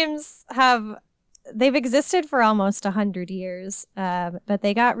pyramid schemes they've existed for almost 100 years, but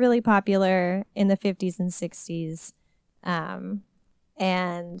they got really popular in the 50s and 60s.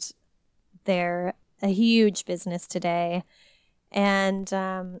 And they're a huge business today. And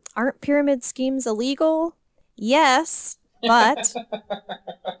aren't pyramid schemes illegal? Yes, but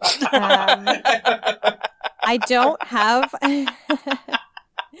I don't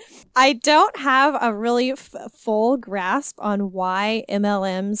have a really full grasp on why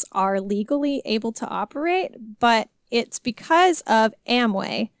MLMs are legally able to operate, but it's because of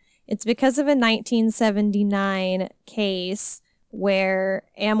Amway. It's because of a 1979 case where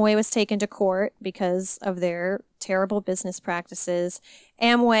Amway was taken to court because of their terrible business practices.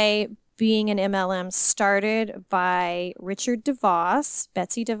 Amway, being an MLM, started by Richard DeVos,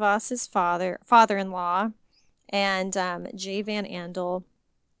 Betsy DeVos's father-in-law, and Jay Van Andel.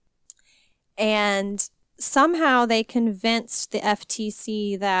 And somehow they convinced the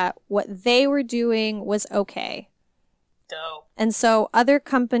FTC that what they were doing was okay. Dope. And so other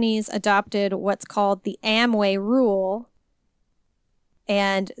companies adopted what's called the Amway rule,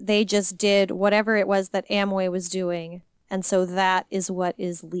 and they just did whatever it was that Amway was doing. And so that is what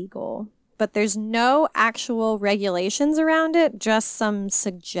is legal. But there's no actual regulations around it, just some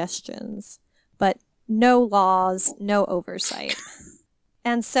suggestions, but no laws, no oversight.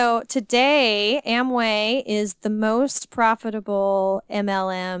 And so today, Amway is the most profitable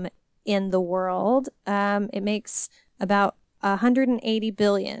MLM in the world. It makes about 180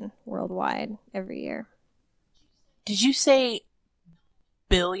 billion worldwide every year. Did you say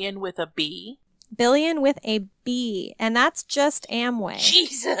billion with a B? Billion with a B, and that's just Amway.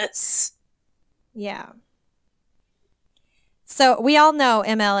 Jesus! Yeah. So we all know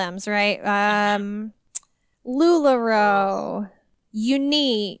MLMs, right? LuLaRoe,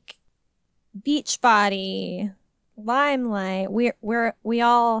 Unique, Beachbody, Limelight. We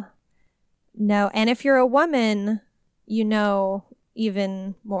all know, and if you're a woman, you know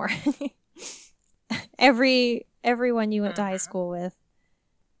even more. Everyone you went to high school with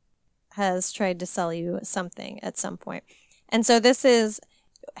has tried to sell you something at some point. And so this is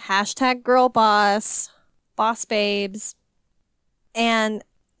hashtag girl boss, boss babes. And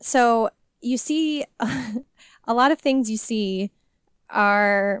so you see a lot of things you see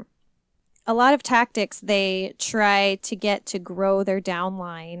are a lot of tactics they try to get to grow their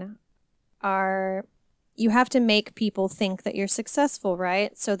downline are you have to make people think that you're successful,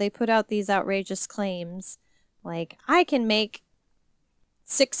 right? So they put out these outrageous claims like, I can make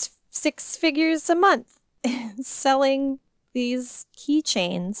six figures a month selling these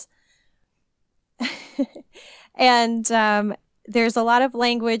keychains. And there's a lot of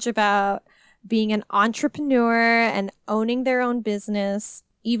language about being an entrepreneur and owning their own business,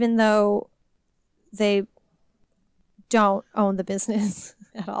 even though they don't own the business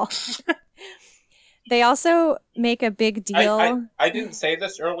at all. They also make a big deal. I didn't say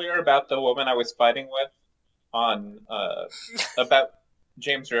this earlier about the woman I was fighting with on about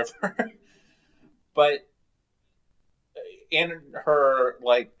James River, but in her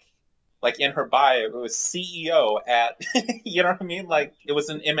like in her bio, it was CEO at you know what I mean? Like it was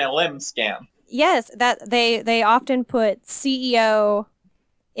an MLM scam. Yes, that they often put CEO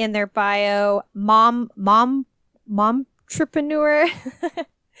in their bio, momtrepreneur,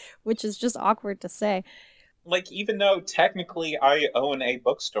 which is just awkward to say. Like, even though technically I own a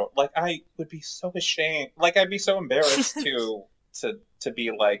bookstore, like I would be so ashamed. Like I'd be so embarrassed to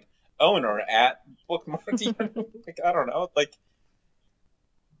be like owner at Bookmark. Like I don't know. Like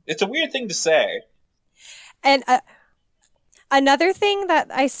it's a weird thing to say. And another thing that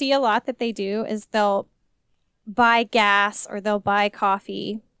I see a lot that they do is they'll buy gas or they'll buy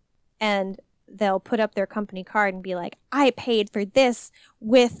coffee and they'll put up their company card and be like, I paid for this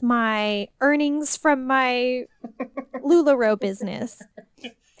with my earnings from my LuLaRoe business.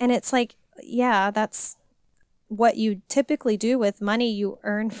 And it's like, yeah, that's what you typically do with money you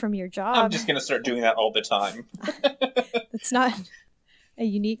earn from your job. I'm just going to start doing that all the time. It's not a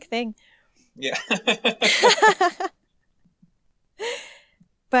unique thing. Yeah.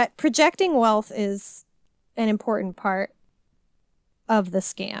 But projecting wealth is an important part of the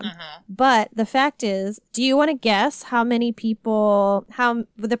scam. But the fact is, do you want to guess how many people,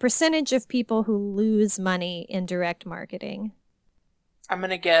 the percentage of people who lose money in direct marketing? I'm going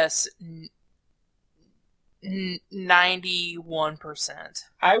to guess 91%.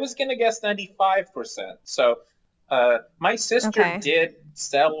 I was going to guess 95%. So my sister did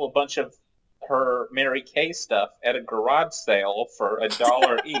sell a bunch of her Mary Kay stuff at a garage sale for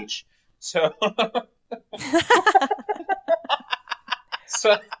 $1 each. So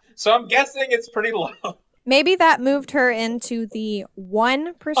So I'm guessing it's pretty low. Maybe that moved her into the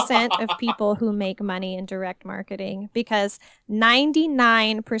 1% of people who make money in direct marketing, because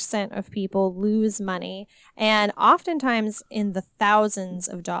 99% of people lose money, and oftentimes in the thousands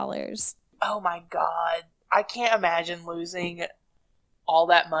of dollars. Oh my God. I can't imagine losing all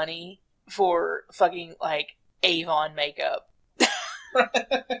that money for fucking, like, Avon makeup.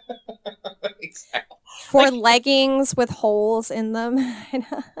 Exactly. For leggings with holes in them.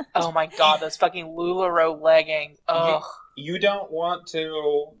 Oh my God, those fucking LuLaRoe leggings. Ugh. You don't want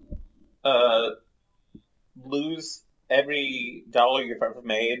to lose every dollar you've ever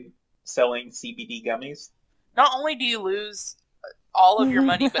made selling CBD gummies? Not only do you lose all of your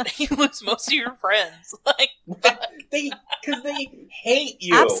money, but you lose most of your friends. Like, because they hate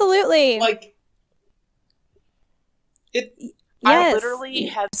you. Absolutely. Like, it. Yes. I literally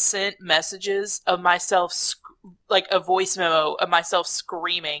have sent messages of myself, like a voice memo of myself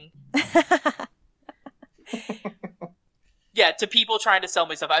screaming. Yeah, to people trying to sell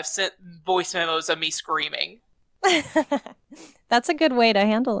me stuff. I've sent voice memos of me screaming. That's a good way to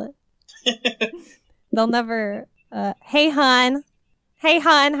handle it. They'll never, hey, hon. Hey,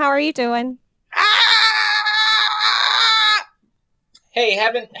 hon, how are you doing? Hey,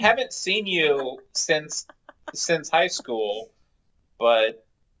 haven't seen you since high school, but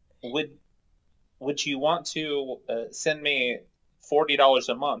would you want to send me $40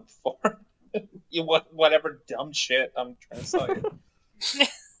 a month for whatever dumb shit I'm trying to sell you?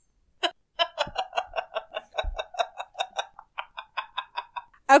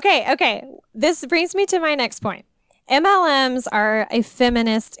 Okay. This brings me to my next point. MLMs are a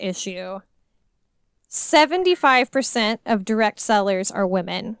feminist issue. 75% of direct sellers are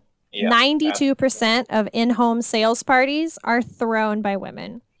women. Yeah, 92% of in-home sales parties are thrown by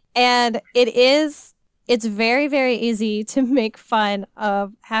women. And it's very, very easy to make fun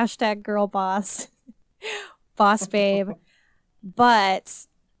of #girlboss, boss babe. But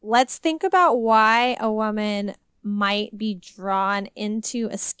let's think about why a woman might be drawn into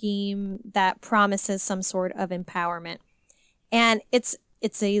a scheme that promises some sort of empowerment. And it's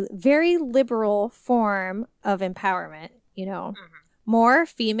a very liberal form of empowerment, you know. Mm-hmm. More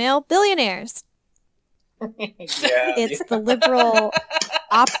female billionaires. It's the liberal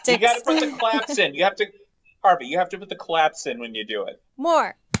optics. You got to put the claps in. You have to, Harvey, you have to put the claps in when you do it.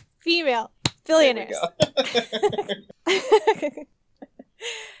 More female billionaires.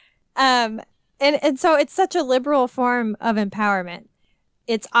 And so it's such a liberal form of empowerment.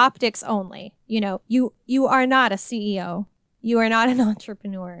 It's optics only. You know, you are not a CEO. You are not an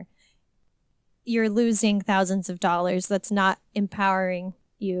entrepreneur. You're losing thousands of dollars. That's not empowering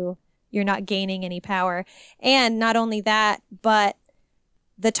you. You're not gaining any power. And not only that, but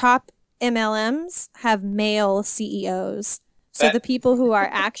the top MLMs have male CEOs. So the people who are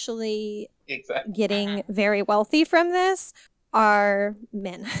actually getting very wealthy from this are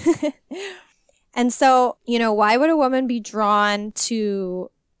men. And so, you know, why would a woman be drawn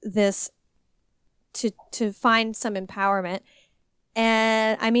to this to find some empowerment?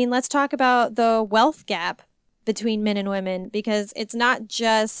 And I mean, let's talk about the wealth gap between men and women, because it's not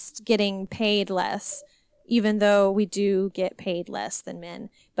just getting paid less, even though we do get paid less than men,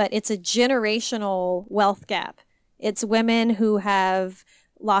 but it's a generational wealth gap. It's women who have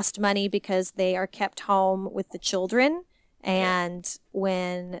lost money because they are kept home with the children. And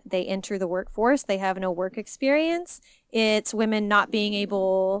when they enter the workforce, they have no work experience. It's women not being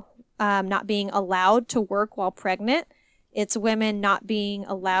allowed to work while pregnant. It's women not being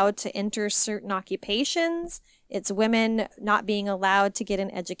allowed to enter certain occupations. It's women not being allowed to get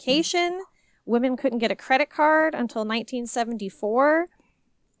an education. Women couldn't get a credit card until 1974.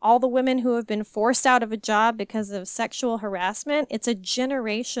 All the women who have been forced out of a job because of sexual harassment. It's a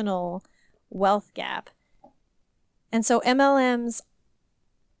generational wealth gap. And so MLMs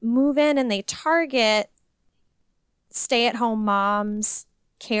move in and they target stay-at-home moms,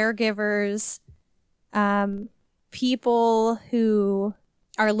 caregivers, people who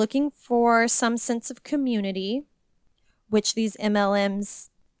are looking for some sense of community, which these MLMs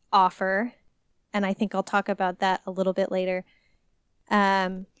offer. And I think I'll talk about that a little bit later.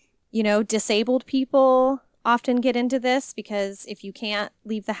 You know, disabled people often get into this because if you can't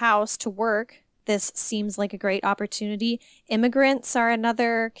leave the house to work, this seems like a great opportunity. Immigrants are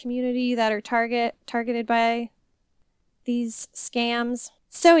another community that are targeted by these scams.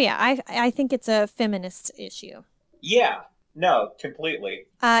 So yeah, I think it's a feminist issue. Yeah, no, completely.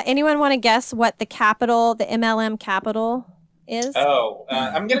 Anyone want to guess what the MLM capital is? Oh,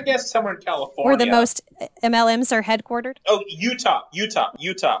 I'm going to guess somewhere in California. Where the most MLMs are headquartered? Oh, Utah.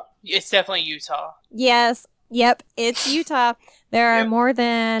 It's definitely Utah. Yes. Yep, it's Utah. There are more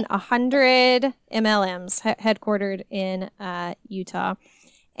than 100 MLMs headquartered in Utah.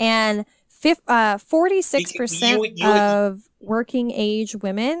 And 46% of working age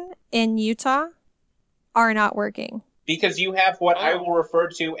women in Utah are not working. Because you have what I will refer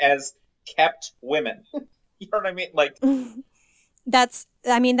to as kept women. You know what I mean? Like that's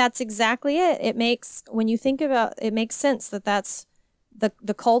exactly it. It makes, when you think about it, makes sense that that's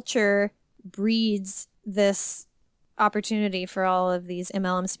the culture breeds this opportunity for all of these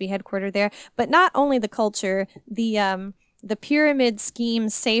MLMs to be headquartered there. But not only the culture, the the pyramid scheme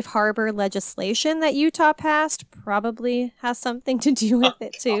safe harbor legislation that Utah passed probably has something to do with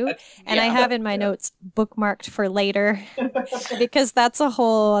it too. And I have in my notes bookmarked for later because that's a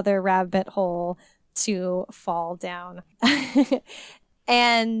whole other rabbit hole to fall down.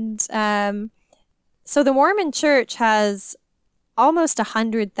 And so the Mormon Church has almost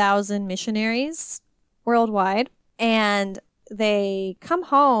 100,000 missionaries worldwide, and they come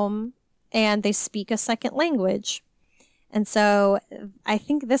home and they speak a second language. And so I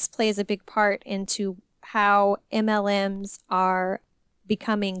think this plays a big part into how MLMs are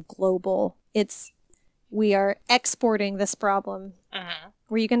becoming global. We are exporting this problem. Mm-hmm.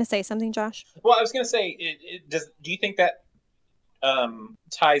 Were you going to say something, Josh? Well, I was going to say, do you think that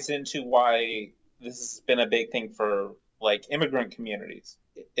ties into why this has been a big thing for like immigrant communities?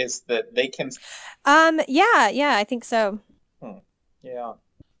 Is that they can? Yeah, I think so. Yeah,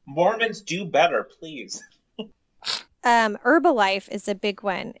 Mormons do better, please. Herbalife is a big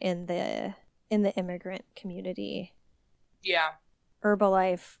one in the immigrant community. Yeah.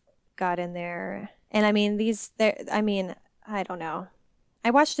 Herbalife got in there. And I mean, I don't know. I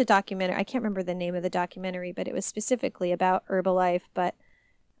watched a documentary. I can't remember the name of the documentary, but it was specifically about Herbalife. But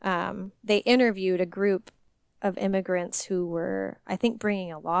they interviewed a group of immigrants who were, I think,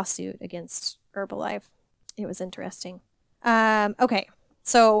 bringing a lawsuit against Herbalife. It was interesting. Okay.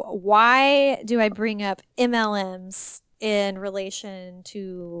 So why do I bring up MLMs in relation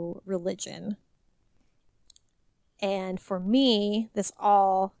to religion? And for me, this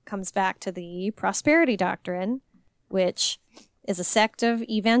all comes back to the prosperity doctrine, which is a sect of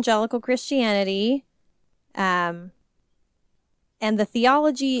evangelical Christianity. And the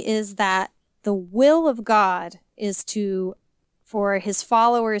theology is that the will of God is for his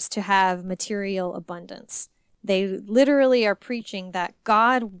followers to have material abundance. They literally are preaching that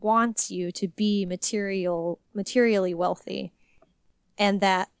God wants you to be materially wealthy, and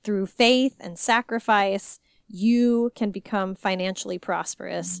that through faith and sacrifice, you can become financially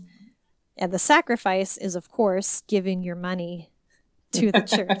prosperous. And the sacrifice is, of course, giving your money to the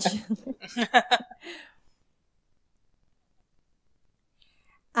church.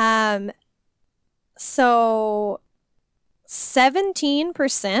 So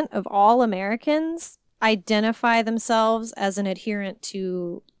 17% of all Americans identify themselves as an adherent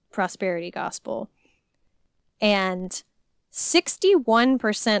to prosperity gospel. And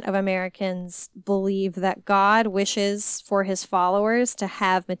 61% of Americans believe that God wishes for his followers to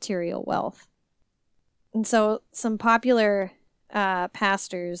have material wealth. And so some popular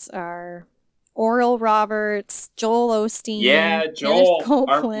pastors are Oral Roberts, Joel Osteen. Yeah, Joel.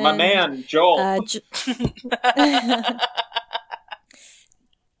 My man, Joel.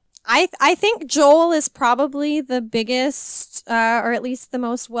 I think Joel is probably the biggest, or at least the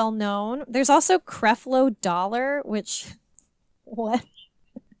most well-known. There's also Creflo Dollar, which... What?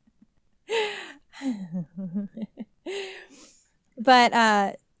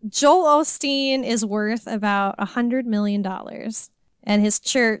 But Joel Osteen is worth about $100 million. And his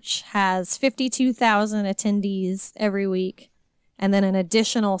church has 52,000 attendees every week. And then an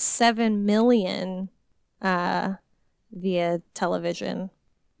additional 7 million via television.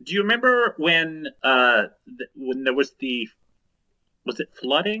 Do you remember when there was was it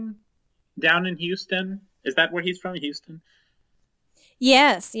flooding down in Houston? Is that where he's from, Houston?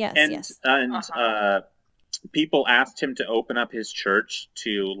 Yes. And people asked him to open up his church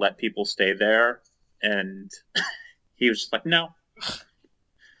to let people stay there, and he was just like, no.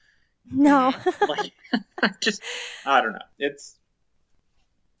 Like, I don't know. It's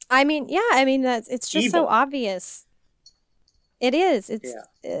it's just evil. so obvious. It is.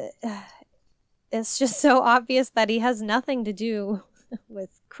 It's just so obvious that he has nothing to do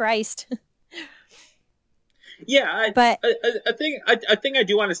with Christ. Yeah, but a thing I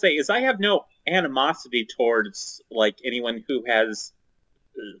do want to say is I have no animosity towards like anyone who has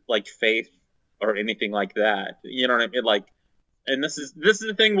like faith or anything like that. You know what I mean? Like, and this is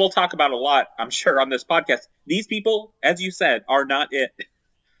the thing we'll talk about a lot, I'm sure, on this podcast. These people, as you said, are not it.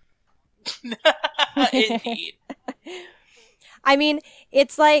 Indeed. I mean,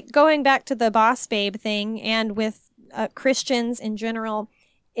 it's like going back to the boss babe thing, and with Christians in general,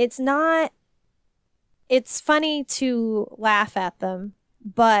 it's not. It's funny to laugh at them,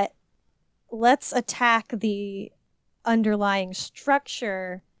 but let's attack the underlying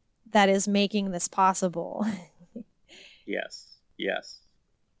structure that is making this possible. Yes.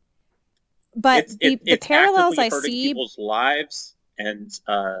 But the parallels I hurting see, people's lives, and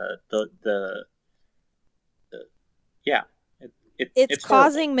it's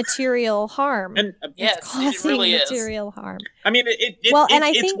causing material harm. And yes, it's causing it really material is. harm. I mean,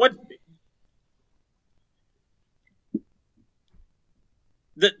 I think what.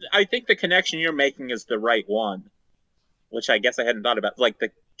 I think the connection you're making is the right one, which I guess I hadn't thought about, like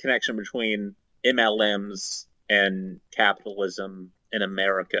the connection between MLMs and capitalism in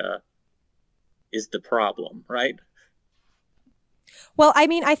America is the problem, right? Well, I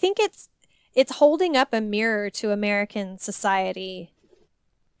mean, I think it's holding up a mirror to American society,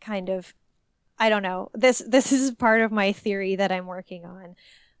 kind of. I don't know. This is part of my theory that I'm working on.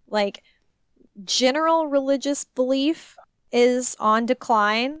 Like, general religious belief is on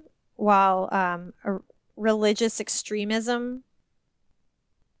decline, while religious extremism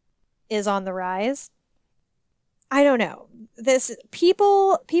is on the rise. I don't know. This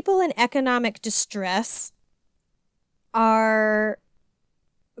people in economic distress are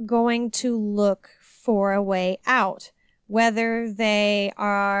going to look for a way out, whether they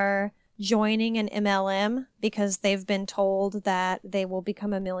are joining an MLM because they've been told that they will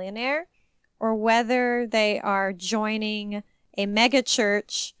become a millionaire, or whether they are joining a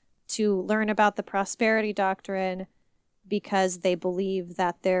megachurch to learn about the prosperity doctrine because they believe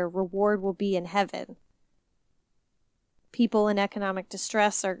that their reward will be in heaven. People in economic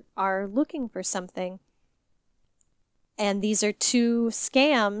distress are looking for something. And these are two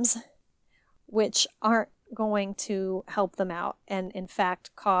scams which aren't going to help them out and, in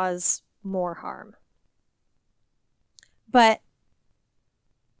fact, cause more harm.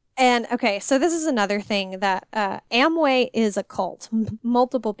 Okay, so this is another thing that Amway is a cult.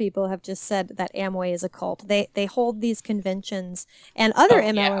 Multiple people have just said that Amway is a cult. They hold these conventions, and other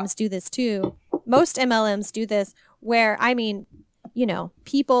MLMs do this too. Most MLMs do this, where, I mean, you know,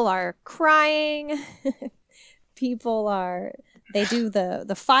 people are crying. They do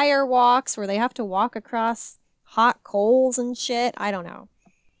the fire walks where they have to walk across hot coals and shit. I don't know.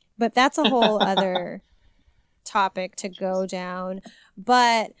 But that's a whole other topic to go down.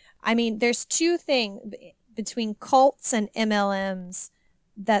 But, I mean, there's two things between cults and MLMs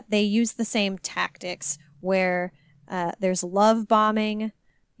that they use the same tactics, where there's love bombing,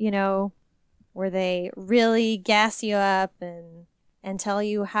 you know, where they really gas you up and tell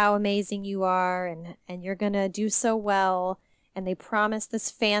you how amazing you are and you're going to do so well. And they promise this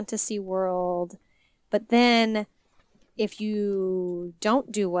fantasy world. But then if you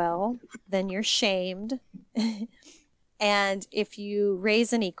don't do well, then you're shamed. And if you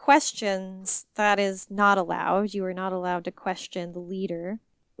raise any questions, that is not allowed. You are not allowed to question the leader.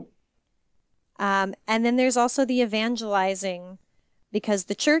 And then there's also the evangelizing, because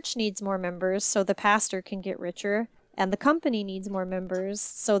the church needs more members so the pastor can get richer. And the company needs more members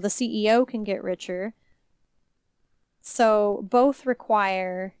so the CEO can get richer. So both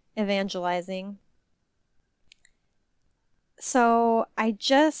require evangelizing. So I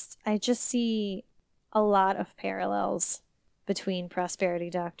just see a lot of parallels between prosperity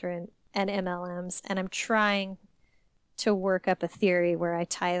doctrine and MLMs, and I'm trying to work up a theory where I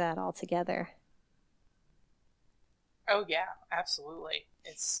tie that all together. Oh yeah, absolutely.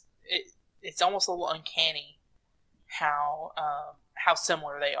 It's almost a little uncanny how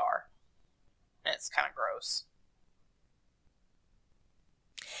similar they are. And it's kind of gross.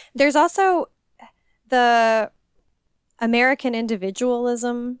 There's also the American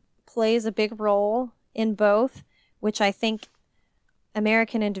individualism plays a big role in both, which I think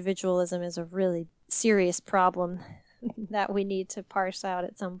American individualism is a really serious problem that we need to parse out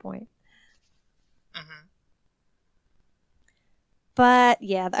at some point. Mm-hmm. But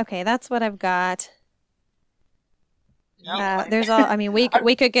yeah, okay, that's what I've got. There's all. I mean, we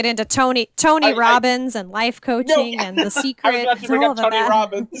could get into Tony Robbins and life coaching and The Secret. I was about to bring up Tony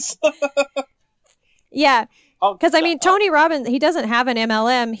Robbins. Yeah, because I mean, Tony Robbins, he doesn't have an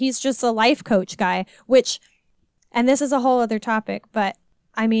MLM. He's just a life coach guy. And this is a whole other topic. But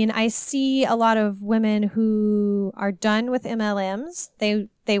I mean, I see a lot of women who are done with MLMs.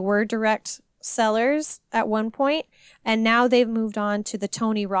 They were direct sellers at one point, and now they've moved on to the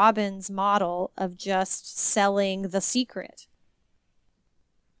Tony Robbins model of just selling The Secret.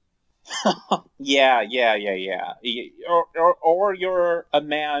 Yeah. Or you're a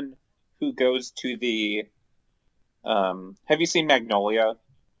man who goes to the have you seen Magnolia,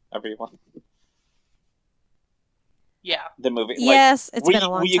 everyone? Yeah. The movie. Yes, it's been a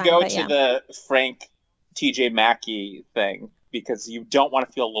long time. Will you go to yeah. the Frank TJ Mackey thing because you don't want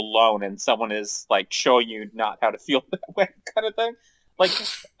to feel alone and someone is like showing you not how to feel that way, kind of thing? Like,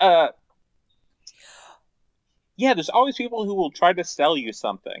 yeah, there's always people who will try to sell you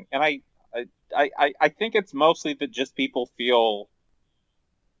something, and I think it's mostly that just people feel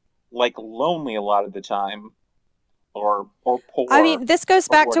like lonely a lot of the time, or poor. I mean, this goes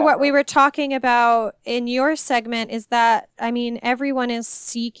back to what we were talking about in your segment, is that, I mean, everyone is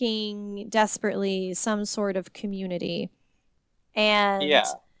seeking desperately some sort of community. And Yeah.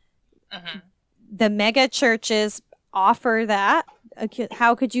 the mega churches offer that.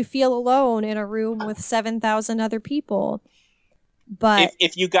 How could you feel alone in a room with 7,000 other people? But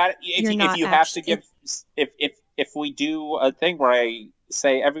if you we do a thing where I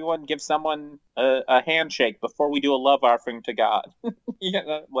say everyone give someone a handshake before we do a love offering to God,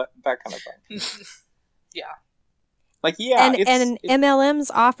 that kind of thing. Yeah. Like, yeah, and MLMs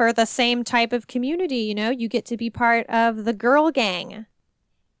offer the same type of community. You know, you get to be part of the girl gang.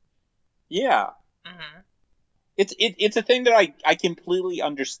 Yeah. Mm-hmm. It's a thing that I completely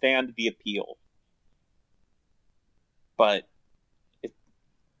understand the appeal, but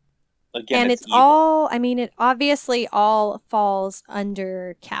again, it's evil. all. I mean, it obviously all falls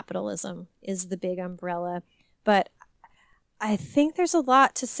under capitalism is the big umbrella, but I think there's a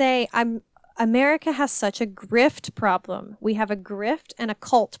lot to say. America has such a grift problem. We have a grift and a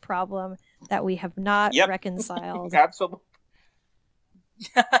cult problem that we have not reconciled. Absolutely.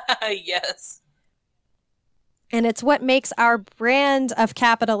 Yes. And it's what makes our brand of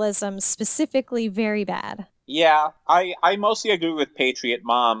capitalism specifically very bad. Yeah, I mostly agree with Patriot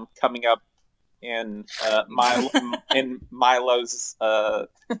Mom coming up in Milo's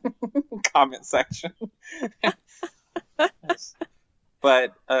comment section.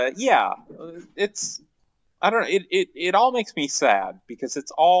 But yeah, I don't know. It all makes me sad because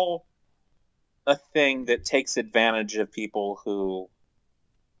it's all a thing that takes advantage of people who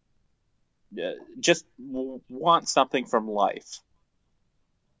just want something from life,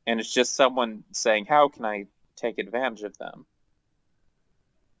 and it's just someone saying, "How can I take advantage of them?"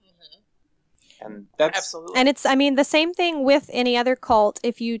 And that's absolutely. And it's, I mean, the same thing with any other cult.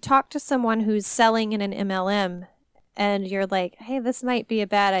 If you talk to someone who's selling in an MLM and you're like, hey, this might be a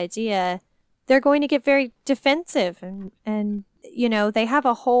bad idea, they're going to get very defensive. And you know, they have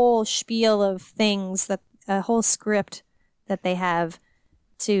a whole spiel of things, a whole script that they have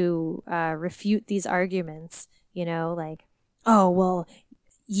to refute these arguments. You know, like, oh, well,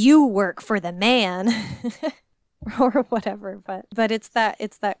 you work for the man. Or whatever, but it's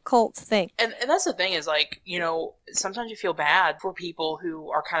that cult thing. And that's the thing is, like, you know, sometimes you feel bad for people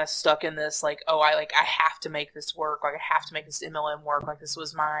who are kind of stuck in this, like, oh, I have to make this work, like, I have to make this MLM work, like, this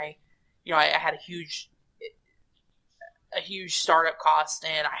was my, you know, I had a huge startup cost,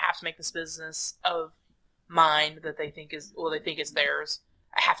 and I have to make this business of mine that they think is theirs.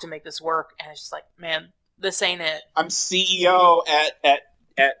 I have to make this work, and it's just like, man, this ain't it. I'm CEO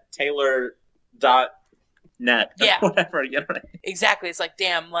at Taylor.net. Yeah. Whatever, you know what I mean? Exactly. It's like,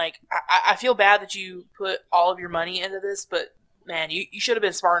 damn, like, I feel bad that you put all of your money into this, but man, you should have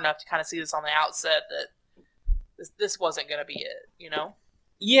been smart enough to kind of see this on the outset that this wasn't going to be it, you know?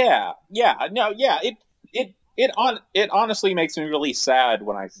 Yeah. No, yeah. It honestly makes me really sad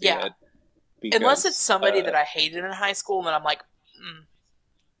when I see it. Because, unless it's somebody that I hated in high school, and then I'm like,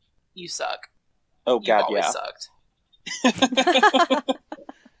 you suck. Oh, God, You've always sucked.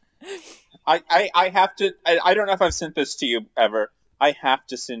 I have to. I don't know if I've sent this to you ever. I have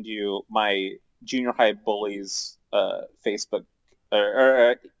to send you my junior high bullies Facebook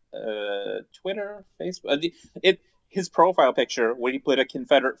or Twitter, Facebook. His profile picture when he put a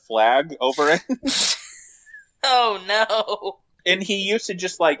Confederate flag over it. Oh no! And he used to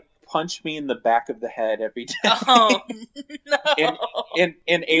just like punch me in the back of the head every day. Oh no! In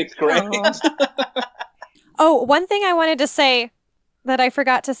 8th grade. Oh, one thing I wanted to say that I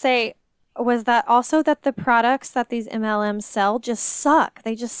forgot to say was that also that the products that these MLMs sell just suck.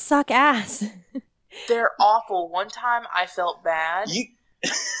 They just suck ass. They're awful. One time I felt bad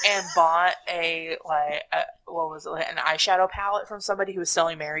and bought an eyeshadow palette from somebody who was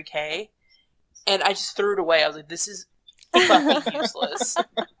selling Mary Kay, and I just threw it away. I was like, this is fucking useless.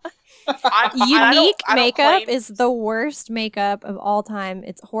 Unique makeup is the worst makeup of all time.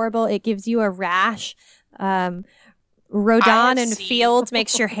 It's horrible. It gives you a rash. Rodin and Fields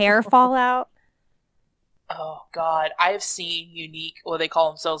makes your hair fall out. Oh God, I have seen Unique. What they call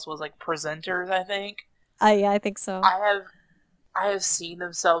themselves was like presenters, I think. Yeah, I think so. I have seen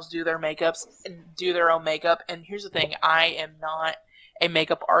themselves do their makeups and do their own makeup. And here's the thing: I am not a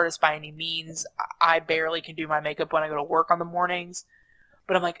makeup artist by any means. I barely can do my makeup when I go to work on the mornings.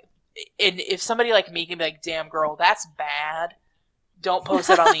 But I'm like, and if somebody like me can be like, "Damn, girl, that's bad." Don't post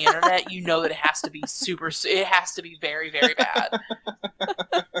it on the internet. You know that it has to be it has to be very, very bad.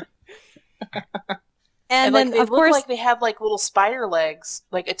 And then, like, of course, like they have like little spider legs,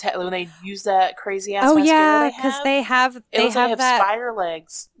 like when they use that crazy ass. Oh mascara yeah, because they have that spider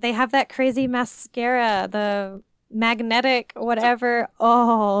legs. They have that crazy mascara, the magnetic whatever.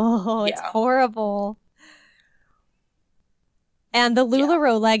 Oh, it's horrible. And the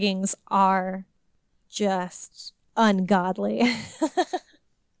LuLaRoe leggings are just ungodly.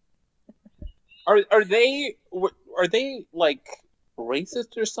 Are they like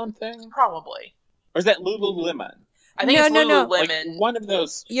racist or something? Probably. Or is that Lululemon? I think No, it's no, no. Lululemon. Like one of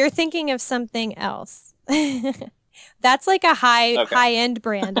those. You're thinking of something else. That's like a high-end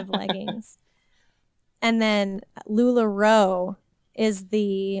brand of leggings. And then LuLaRoe is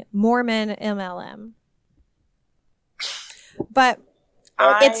the Mormon MLM. But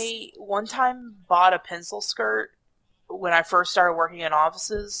I one time bought a pencil skirt when I first started working in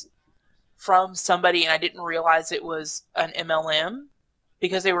offices from somebody, and I didn't realize it was an MLM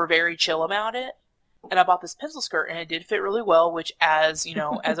because they were very chill about it. And I bought this pencil skirt, and it did fit really well, which, as you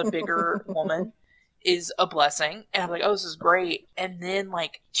know, as a bigger woman, is a blessing. And I'm like, oh, this is great. And then,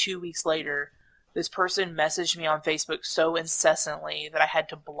 like 2 weeks later, this person messaged me on Facebook so incessantly that I had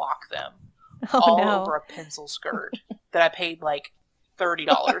to block them over a pencil skirt that I paid like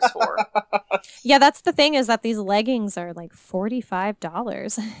 $30 for. Yeah, that's the thing, is that these leggings are like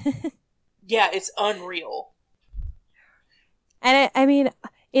 $45. Yeah, it's unreal. And I mean,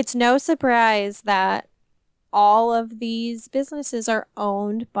 it's no surprise that all of these businesses are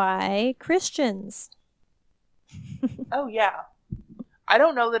owned by Christians. Oh, yeah. I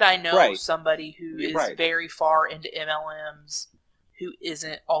don't know that I know somebody who is very far into MLMs who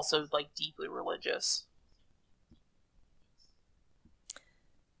isn't also like deeply religious.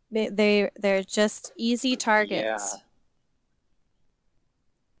 They're just easy targets.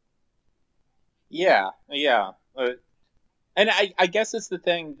 Yeah. And I guess it's the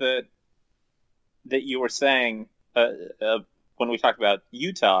thing that you were saying when we talked about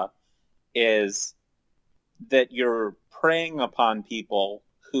Utah, is that you're preying upon people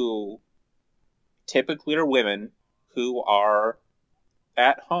who typically are women who are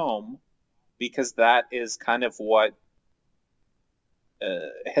at home, because that is kind of what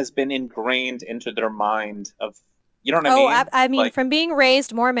has been ingrained into their mind of, you know what I mean? I mean, like, from being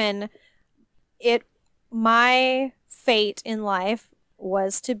raised Mormon, my fate in life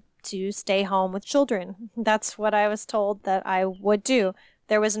was to stay home with children. That's what I was told that I would do.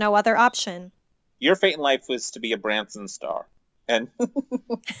 There was no other option. Your fate in life was to be a Branson star. And and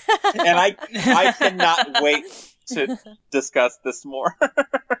I cannot wait to discuss this more.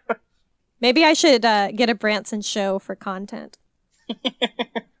 Maybe I should get a Branson show for content.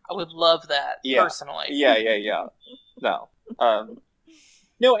 I would love that, personally. Yeah. No.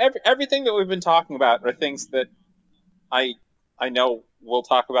 No, everything that we've been talking about are things that I know we'll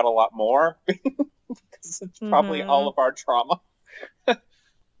talk about a lot more, because it's probably all of our trauma.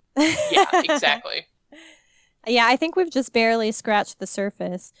 Yeah, exactly. Yeah, I think we've just barely scratched the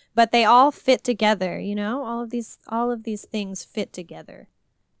surface, but they all fit together, you know? All of these things fit together.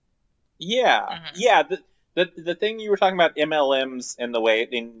 Yeah. Mm-hmm. Yeah, the thing you were talking about, MLMs, and the way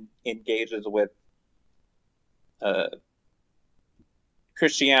it engages with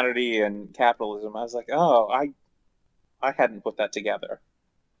Christianity and capitalism, I was like, oh, I hadn't put that together.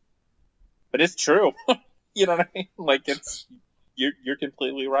 But it's true. You know what I mean? Like, it's you're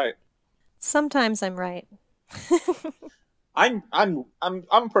completely right. Sometimes I'm right. I'm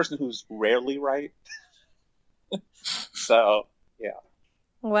a person who's rarely right. So, yeah.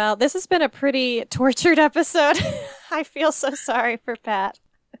 Well, this has been a pretty tortured episode. I feel so sorry for Pat.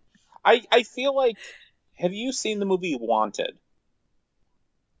 I feel like, have you seen the movie Wanted?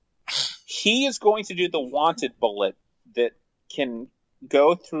 He is going to do the Wanted bullet that can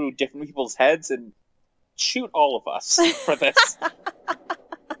go through different people's heads and shoot all of us for this.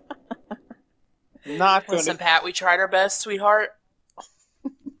 Listen, Pat, we tried our best, sweetheart.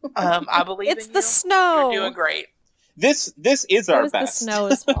 I believe it's in the you. snow. You're doing great. This is our best. The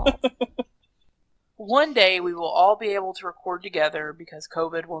snow's fault. One day we will all be able to record together because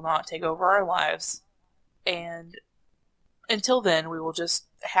COVID will not take over our lives, and until then we will just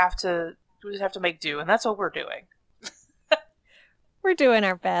have to make do, and that's what we're doing. We're doing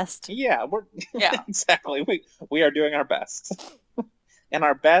our best. Yeah, exactly. We are doing our best. And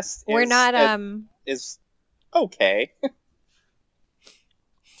our best is okay.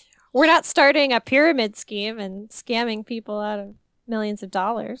 We're not starting a pyramid scheme and scamming people out of millions of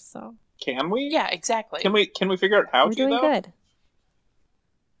dollars, so. Can we? Yeah, exactly. Can we figure out how We're to, doing though? Good.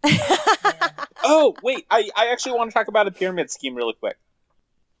 Oh, wait, I actually want to talk about a pyramid scheme really quick.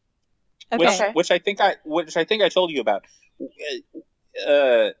 Okay. Which I think I told you about.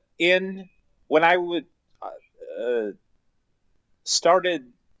 When I would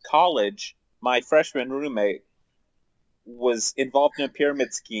started college, my freshman roommate was involved in a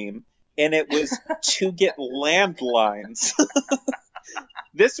pyramid scheme, and it was to get landlines.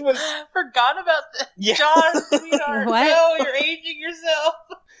 This was forgot about that. Yeah. John, sweetheart, what? No, you're aging yourself.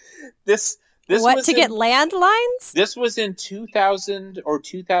 This What, to get landlines? This was in 2000 or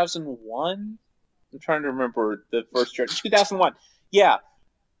 2001. I'm trying to remember the first year. 2001. Yeah.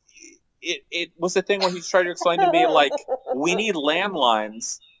 It was a thing where he's trying to explain to me, like, we need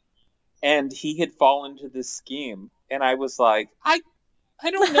landlines, and he had fallen into this scheme. And I was like, I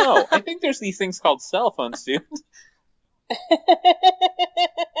don't know. I think there's these things called cell phones, dude.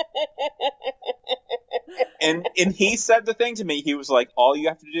 And he said the thing to me. He was like, all you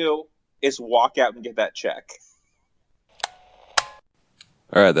have to do is walk out and get that check.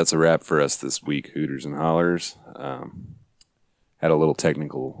 All right, that's a wrap for us this week, Hooters and Hollers. Had a little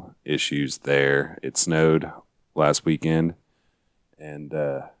technical issues there. It snowed last weekend. And,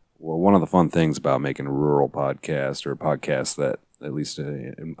 well, one of the fun things about making a rural podcast, or a podcast that at least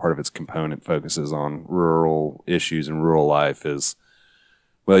in part of its component focuses on rural issues and rural life, is,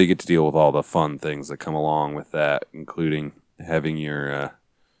 well, you get to deal with all the fun things that come along with that, including having your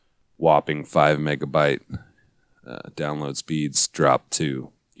whopping 5 megabyte download speeds drop to,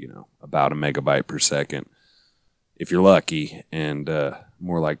 about a megabyte per second, if you're lucky, and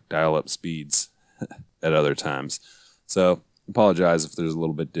more like dial-up speeds at other times. So, apologize if there's a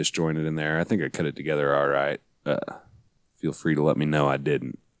little bit disjointed in there. I think I cut it together all right. Feel free to let me know I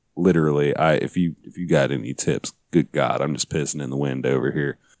didn't. Literally, if you got any tips, good God, I'm just pissing in the wind over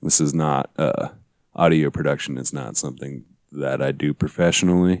here. This is not audio production. Is not something that I do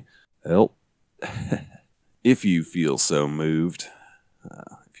professionally. Help. If you feel so moved,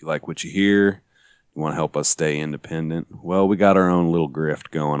 if you like what you hear, you want to help us stay independent, well, we got our own little grift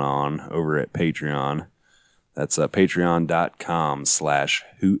going on over at Patreon. That's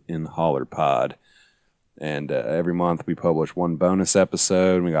patreon.com/hootnhollerpod. And every month we publish one bonus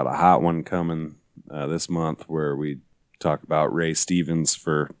episode. We got a hot one coming this month where we talk about Ray Stevens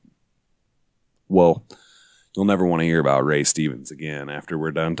well, you'll never want to hear about Ray Stevens again after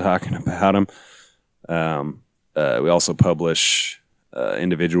we're done talking about him. We also publish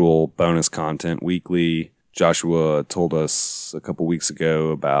individual bonus content weekly. Joshua told us a couple weeks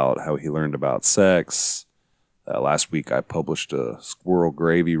ago about how he learned about sex. Last week I published a squirrel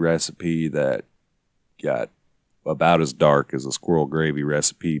gravy recipe that got about as dark as a squirrel gravy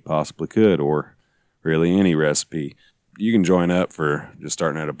recipe possibly could, or really any recipe. You can join up for just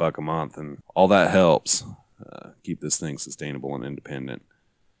starting at $1 a month, and all that helps keep this thing sustainable and independent.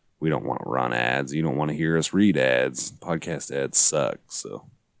 We don't want to run ads. You don't want to hear us read ads. Podcast ads suck. So,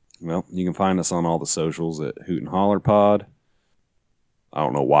 well, you can find us on all the socials at Hoot and Holler Pod. I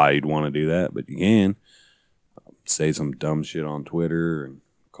don't know why you'd want to do that, but you can. Say some dumb shit on Twitter and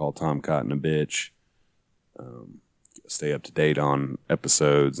call Tom Cotton a bitch. Stay up to date on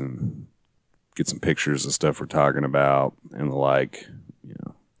episodes and get some pictures of stuff we're talking about and the like.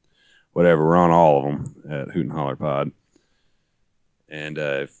 Whatever. We're on all of them at Hoot and Holler Pod. And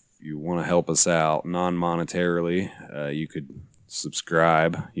if you want to help us out non-monetarily, you could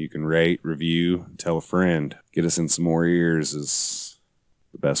subscribe, you can rate, review, tell a friend. Get us in some more ears is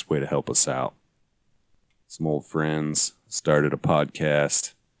the best way to help us out. Some old friends started a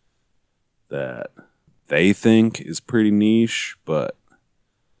podcast that they think is pretty niche, but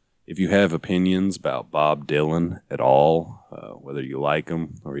if you have opinions about Bob Dylan at all, whether you like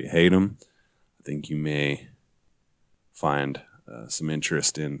him or you hate him, I think you may find some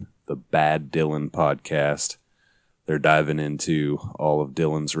interest in the Bad Dylan podcast. They're diving into all of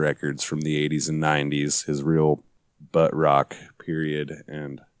Dylan's records from the 80s and 90s, his real butt rock period,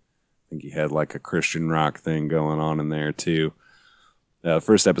 and I think he had like a Christian rock thing going on in there too. The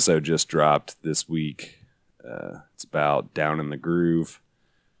first episode just dropped this week. It's about Down in the Groove,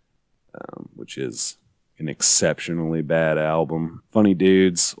 which is an exceptionally bad album. Funny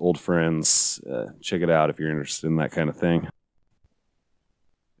dudes, old friends. Check it out if you're interested in that kind of thing.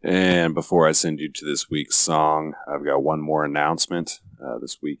 And before I send you to this week's song, I've got one more announcement.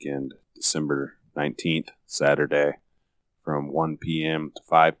 This weekend, December 19th, Saturday, from 1 p.m. to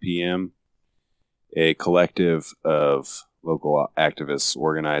 5 p.m., a collective of local activists,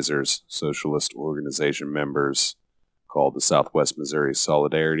 organizers, socialist organization members called the Southwest Missouri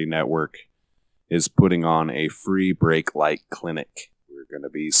Solidarity Network is putting on a free brake light clinic. We're going to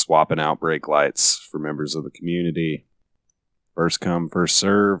be swapping out brake lights for members of the community. First come, first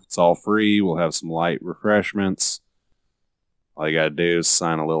serve. It's all free. We'll have some light refreshments. All you got to do is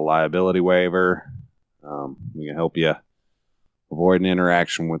sign a little liability waiver. We can help you avoid an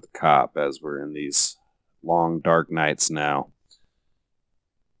interaction with the cop as we're in these long, dark nights now.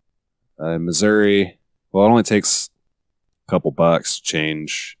 In Missouri, well, it only takes a couple bucks to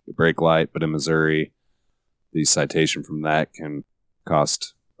change your brake light, but in Missouri, the citation from that can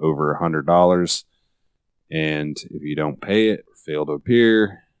cost over $100. And if you don't pay it or fail to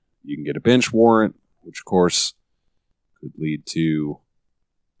appear, You can get a bench warrant, which of course could lead to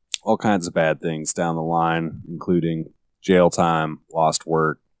all kinds of bad things down the line, including jail time, lost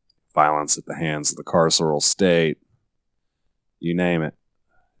work, violence at the hands of the carceral state, you name it.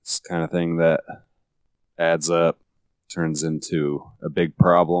 It's the kind of thing that adds up, turns into a big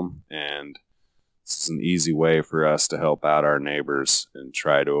problem, and this is an easy way for us to help out our neighbors and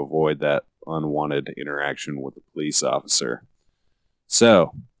try to avoid that unwanted interaction with a police officer.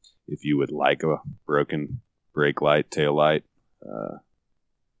 So, if you would like a broken brake light, tail light,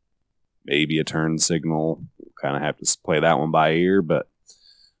 maybe a turn signal, we'll kind of have to play that one by ear, but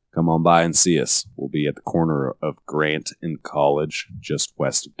come on by and see us. We'll be at the corner of Grant and College, just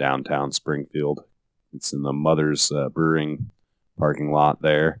west of downtown Springfield. It's in the Mother's Brewing parking lot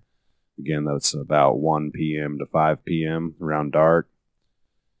there. Again, that's about 1 p.m. to 5 p.m. around dark.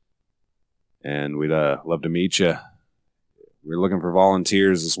 And we'd love to meet you. We're looking for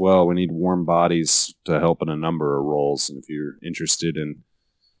volunteers as well. We need warm bodies to help in a number of roles. And if you're interested in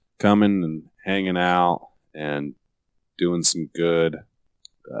coming and hanging out and doing some good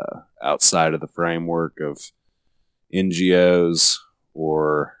outside of the framework of NGOs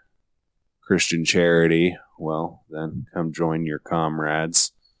or Christian charity, well, then come join your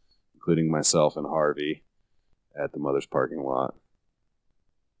comrades, including myself and Harvey, at the Mother's parking lot.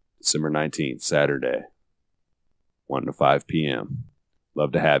 December 19th, Saturday, 1 to 5 p.m.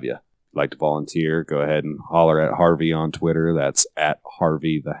 Love to have you. If you'd like to volunteer, go ahead and holler at Harvey on Twitter. That's at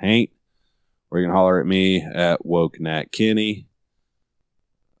Harvey the Haint. Or you can holler at me at WokeNatKenny.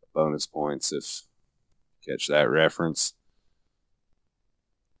 Bonus points if you catch that reference.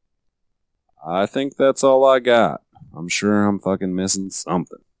 I think that's all I got. I'm sure I'm fucking missing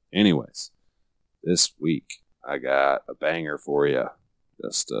something. Anyways, this week I got a banger for you.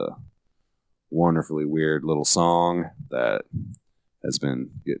 Just a wonderfully weird little song that has been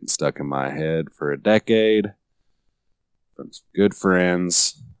getting stuck in my head for a decade. From some good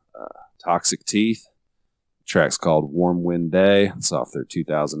friends, Toxic Teeth. The track's called Warm Wind Day. It's off their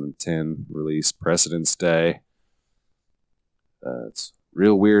 2010 release, Precedence Day. It's a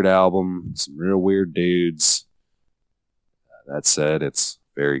real weird album, some real weird dudes. That said, it's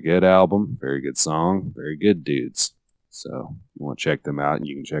a very good album, very good song, very good dudes. So if you want to check them out,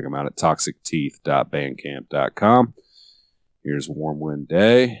 you can check them out at toxicteeth.bandcamp.com. Here's Warm Wind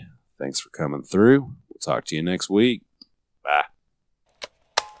Day. Thanks for coming through. We'll talk to you next week. Bye.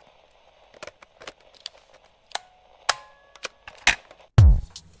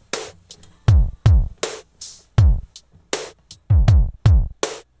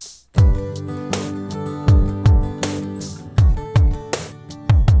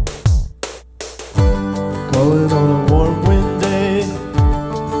 Calling on a warm wind day.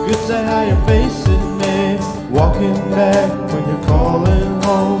 Good to how you're facing me. Walking back when you're calling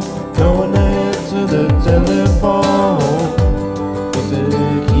home. No one to answer the telephone. Was it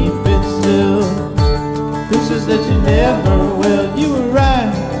keep it still? Who says that you never will? You were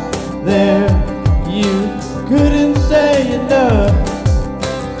right there. You couldn't say enough.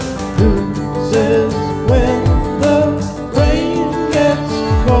 Who says when the rain gets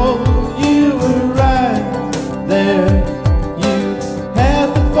cold? You were right there. You had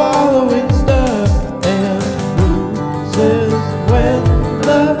the following stuff. And who says when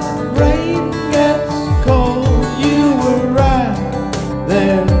the rain gets cold? You were right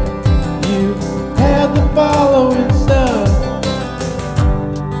there. You had the following stuff.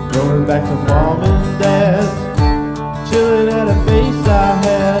 Going back to mom and dad, chilling at a face I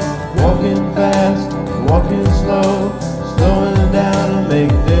had. Walking fast, walking slow, slowing down to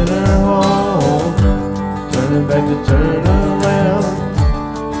make dinner home. Turning back to turn around,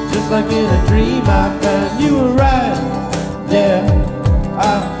 just like in a dream I found. You were right, yeah, I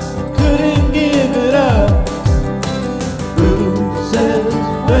couldn't give it up. Who says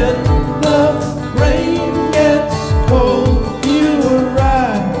when the rain gets cold? You were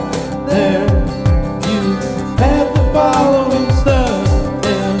right there. You had the following stuff.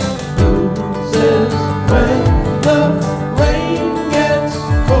 And who says when the rain gets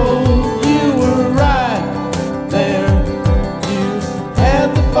cold? You were right there. You had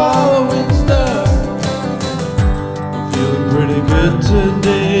the following stuff. I'm feeling pretty good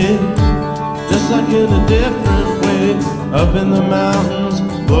today, just like in a different way. Up in the mountains,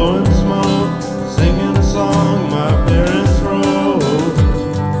 blowing smoke, singing a song my parents wrote.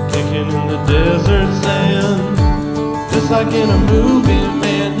 Kicking in the desert sand, just like in a movie,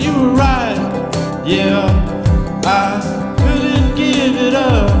 man. You were right, yeah, I couldn't give it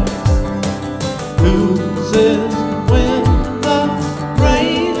up. Who says when the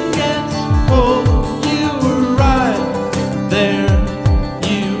rain gets cold? You were right there.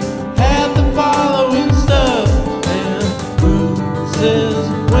 You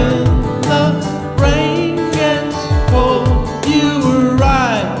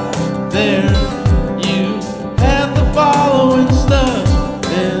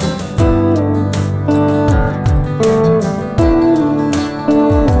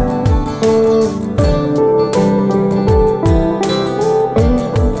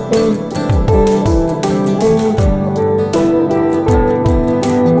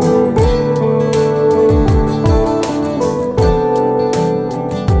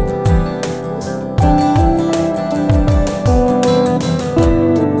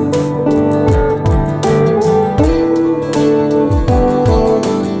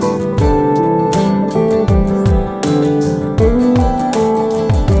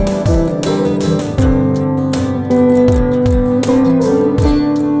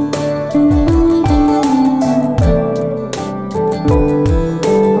school.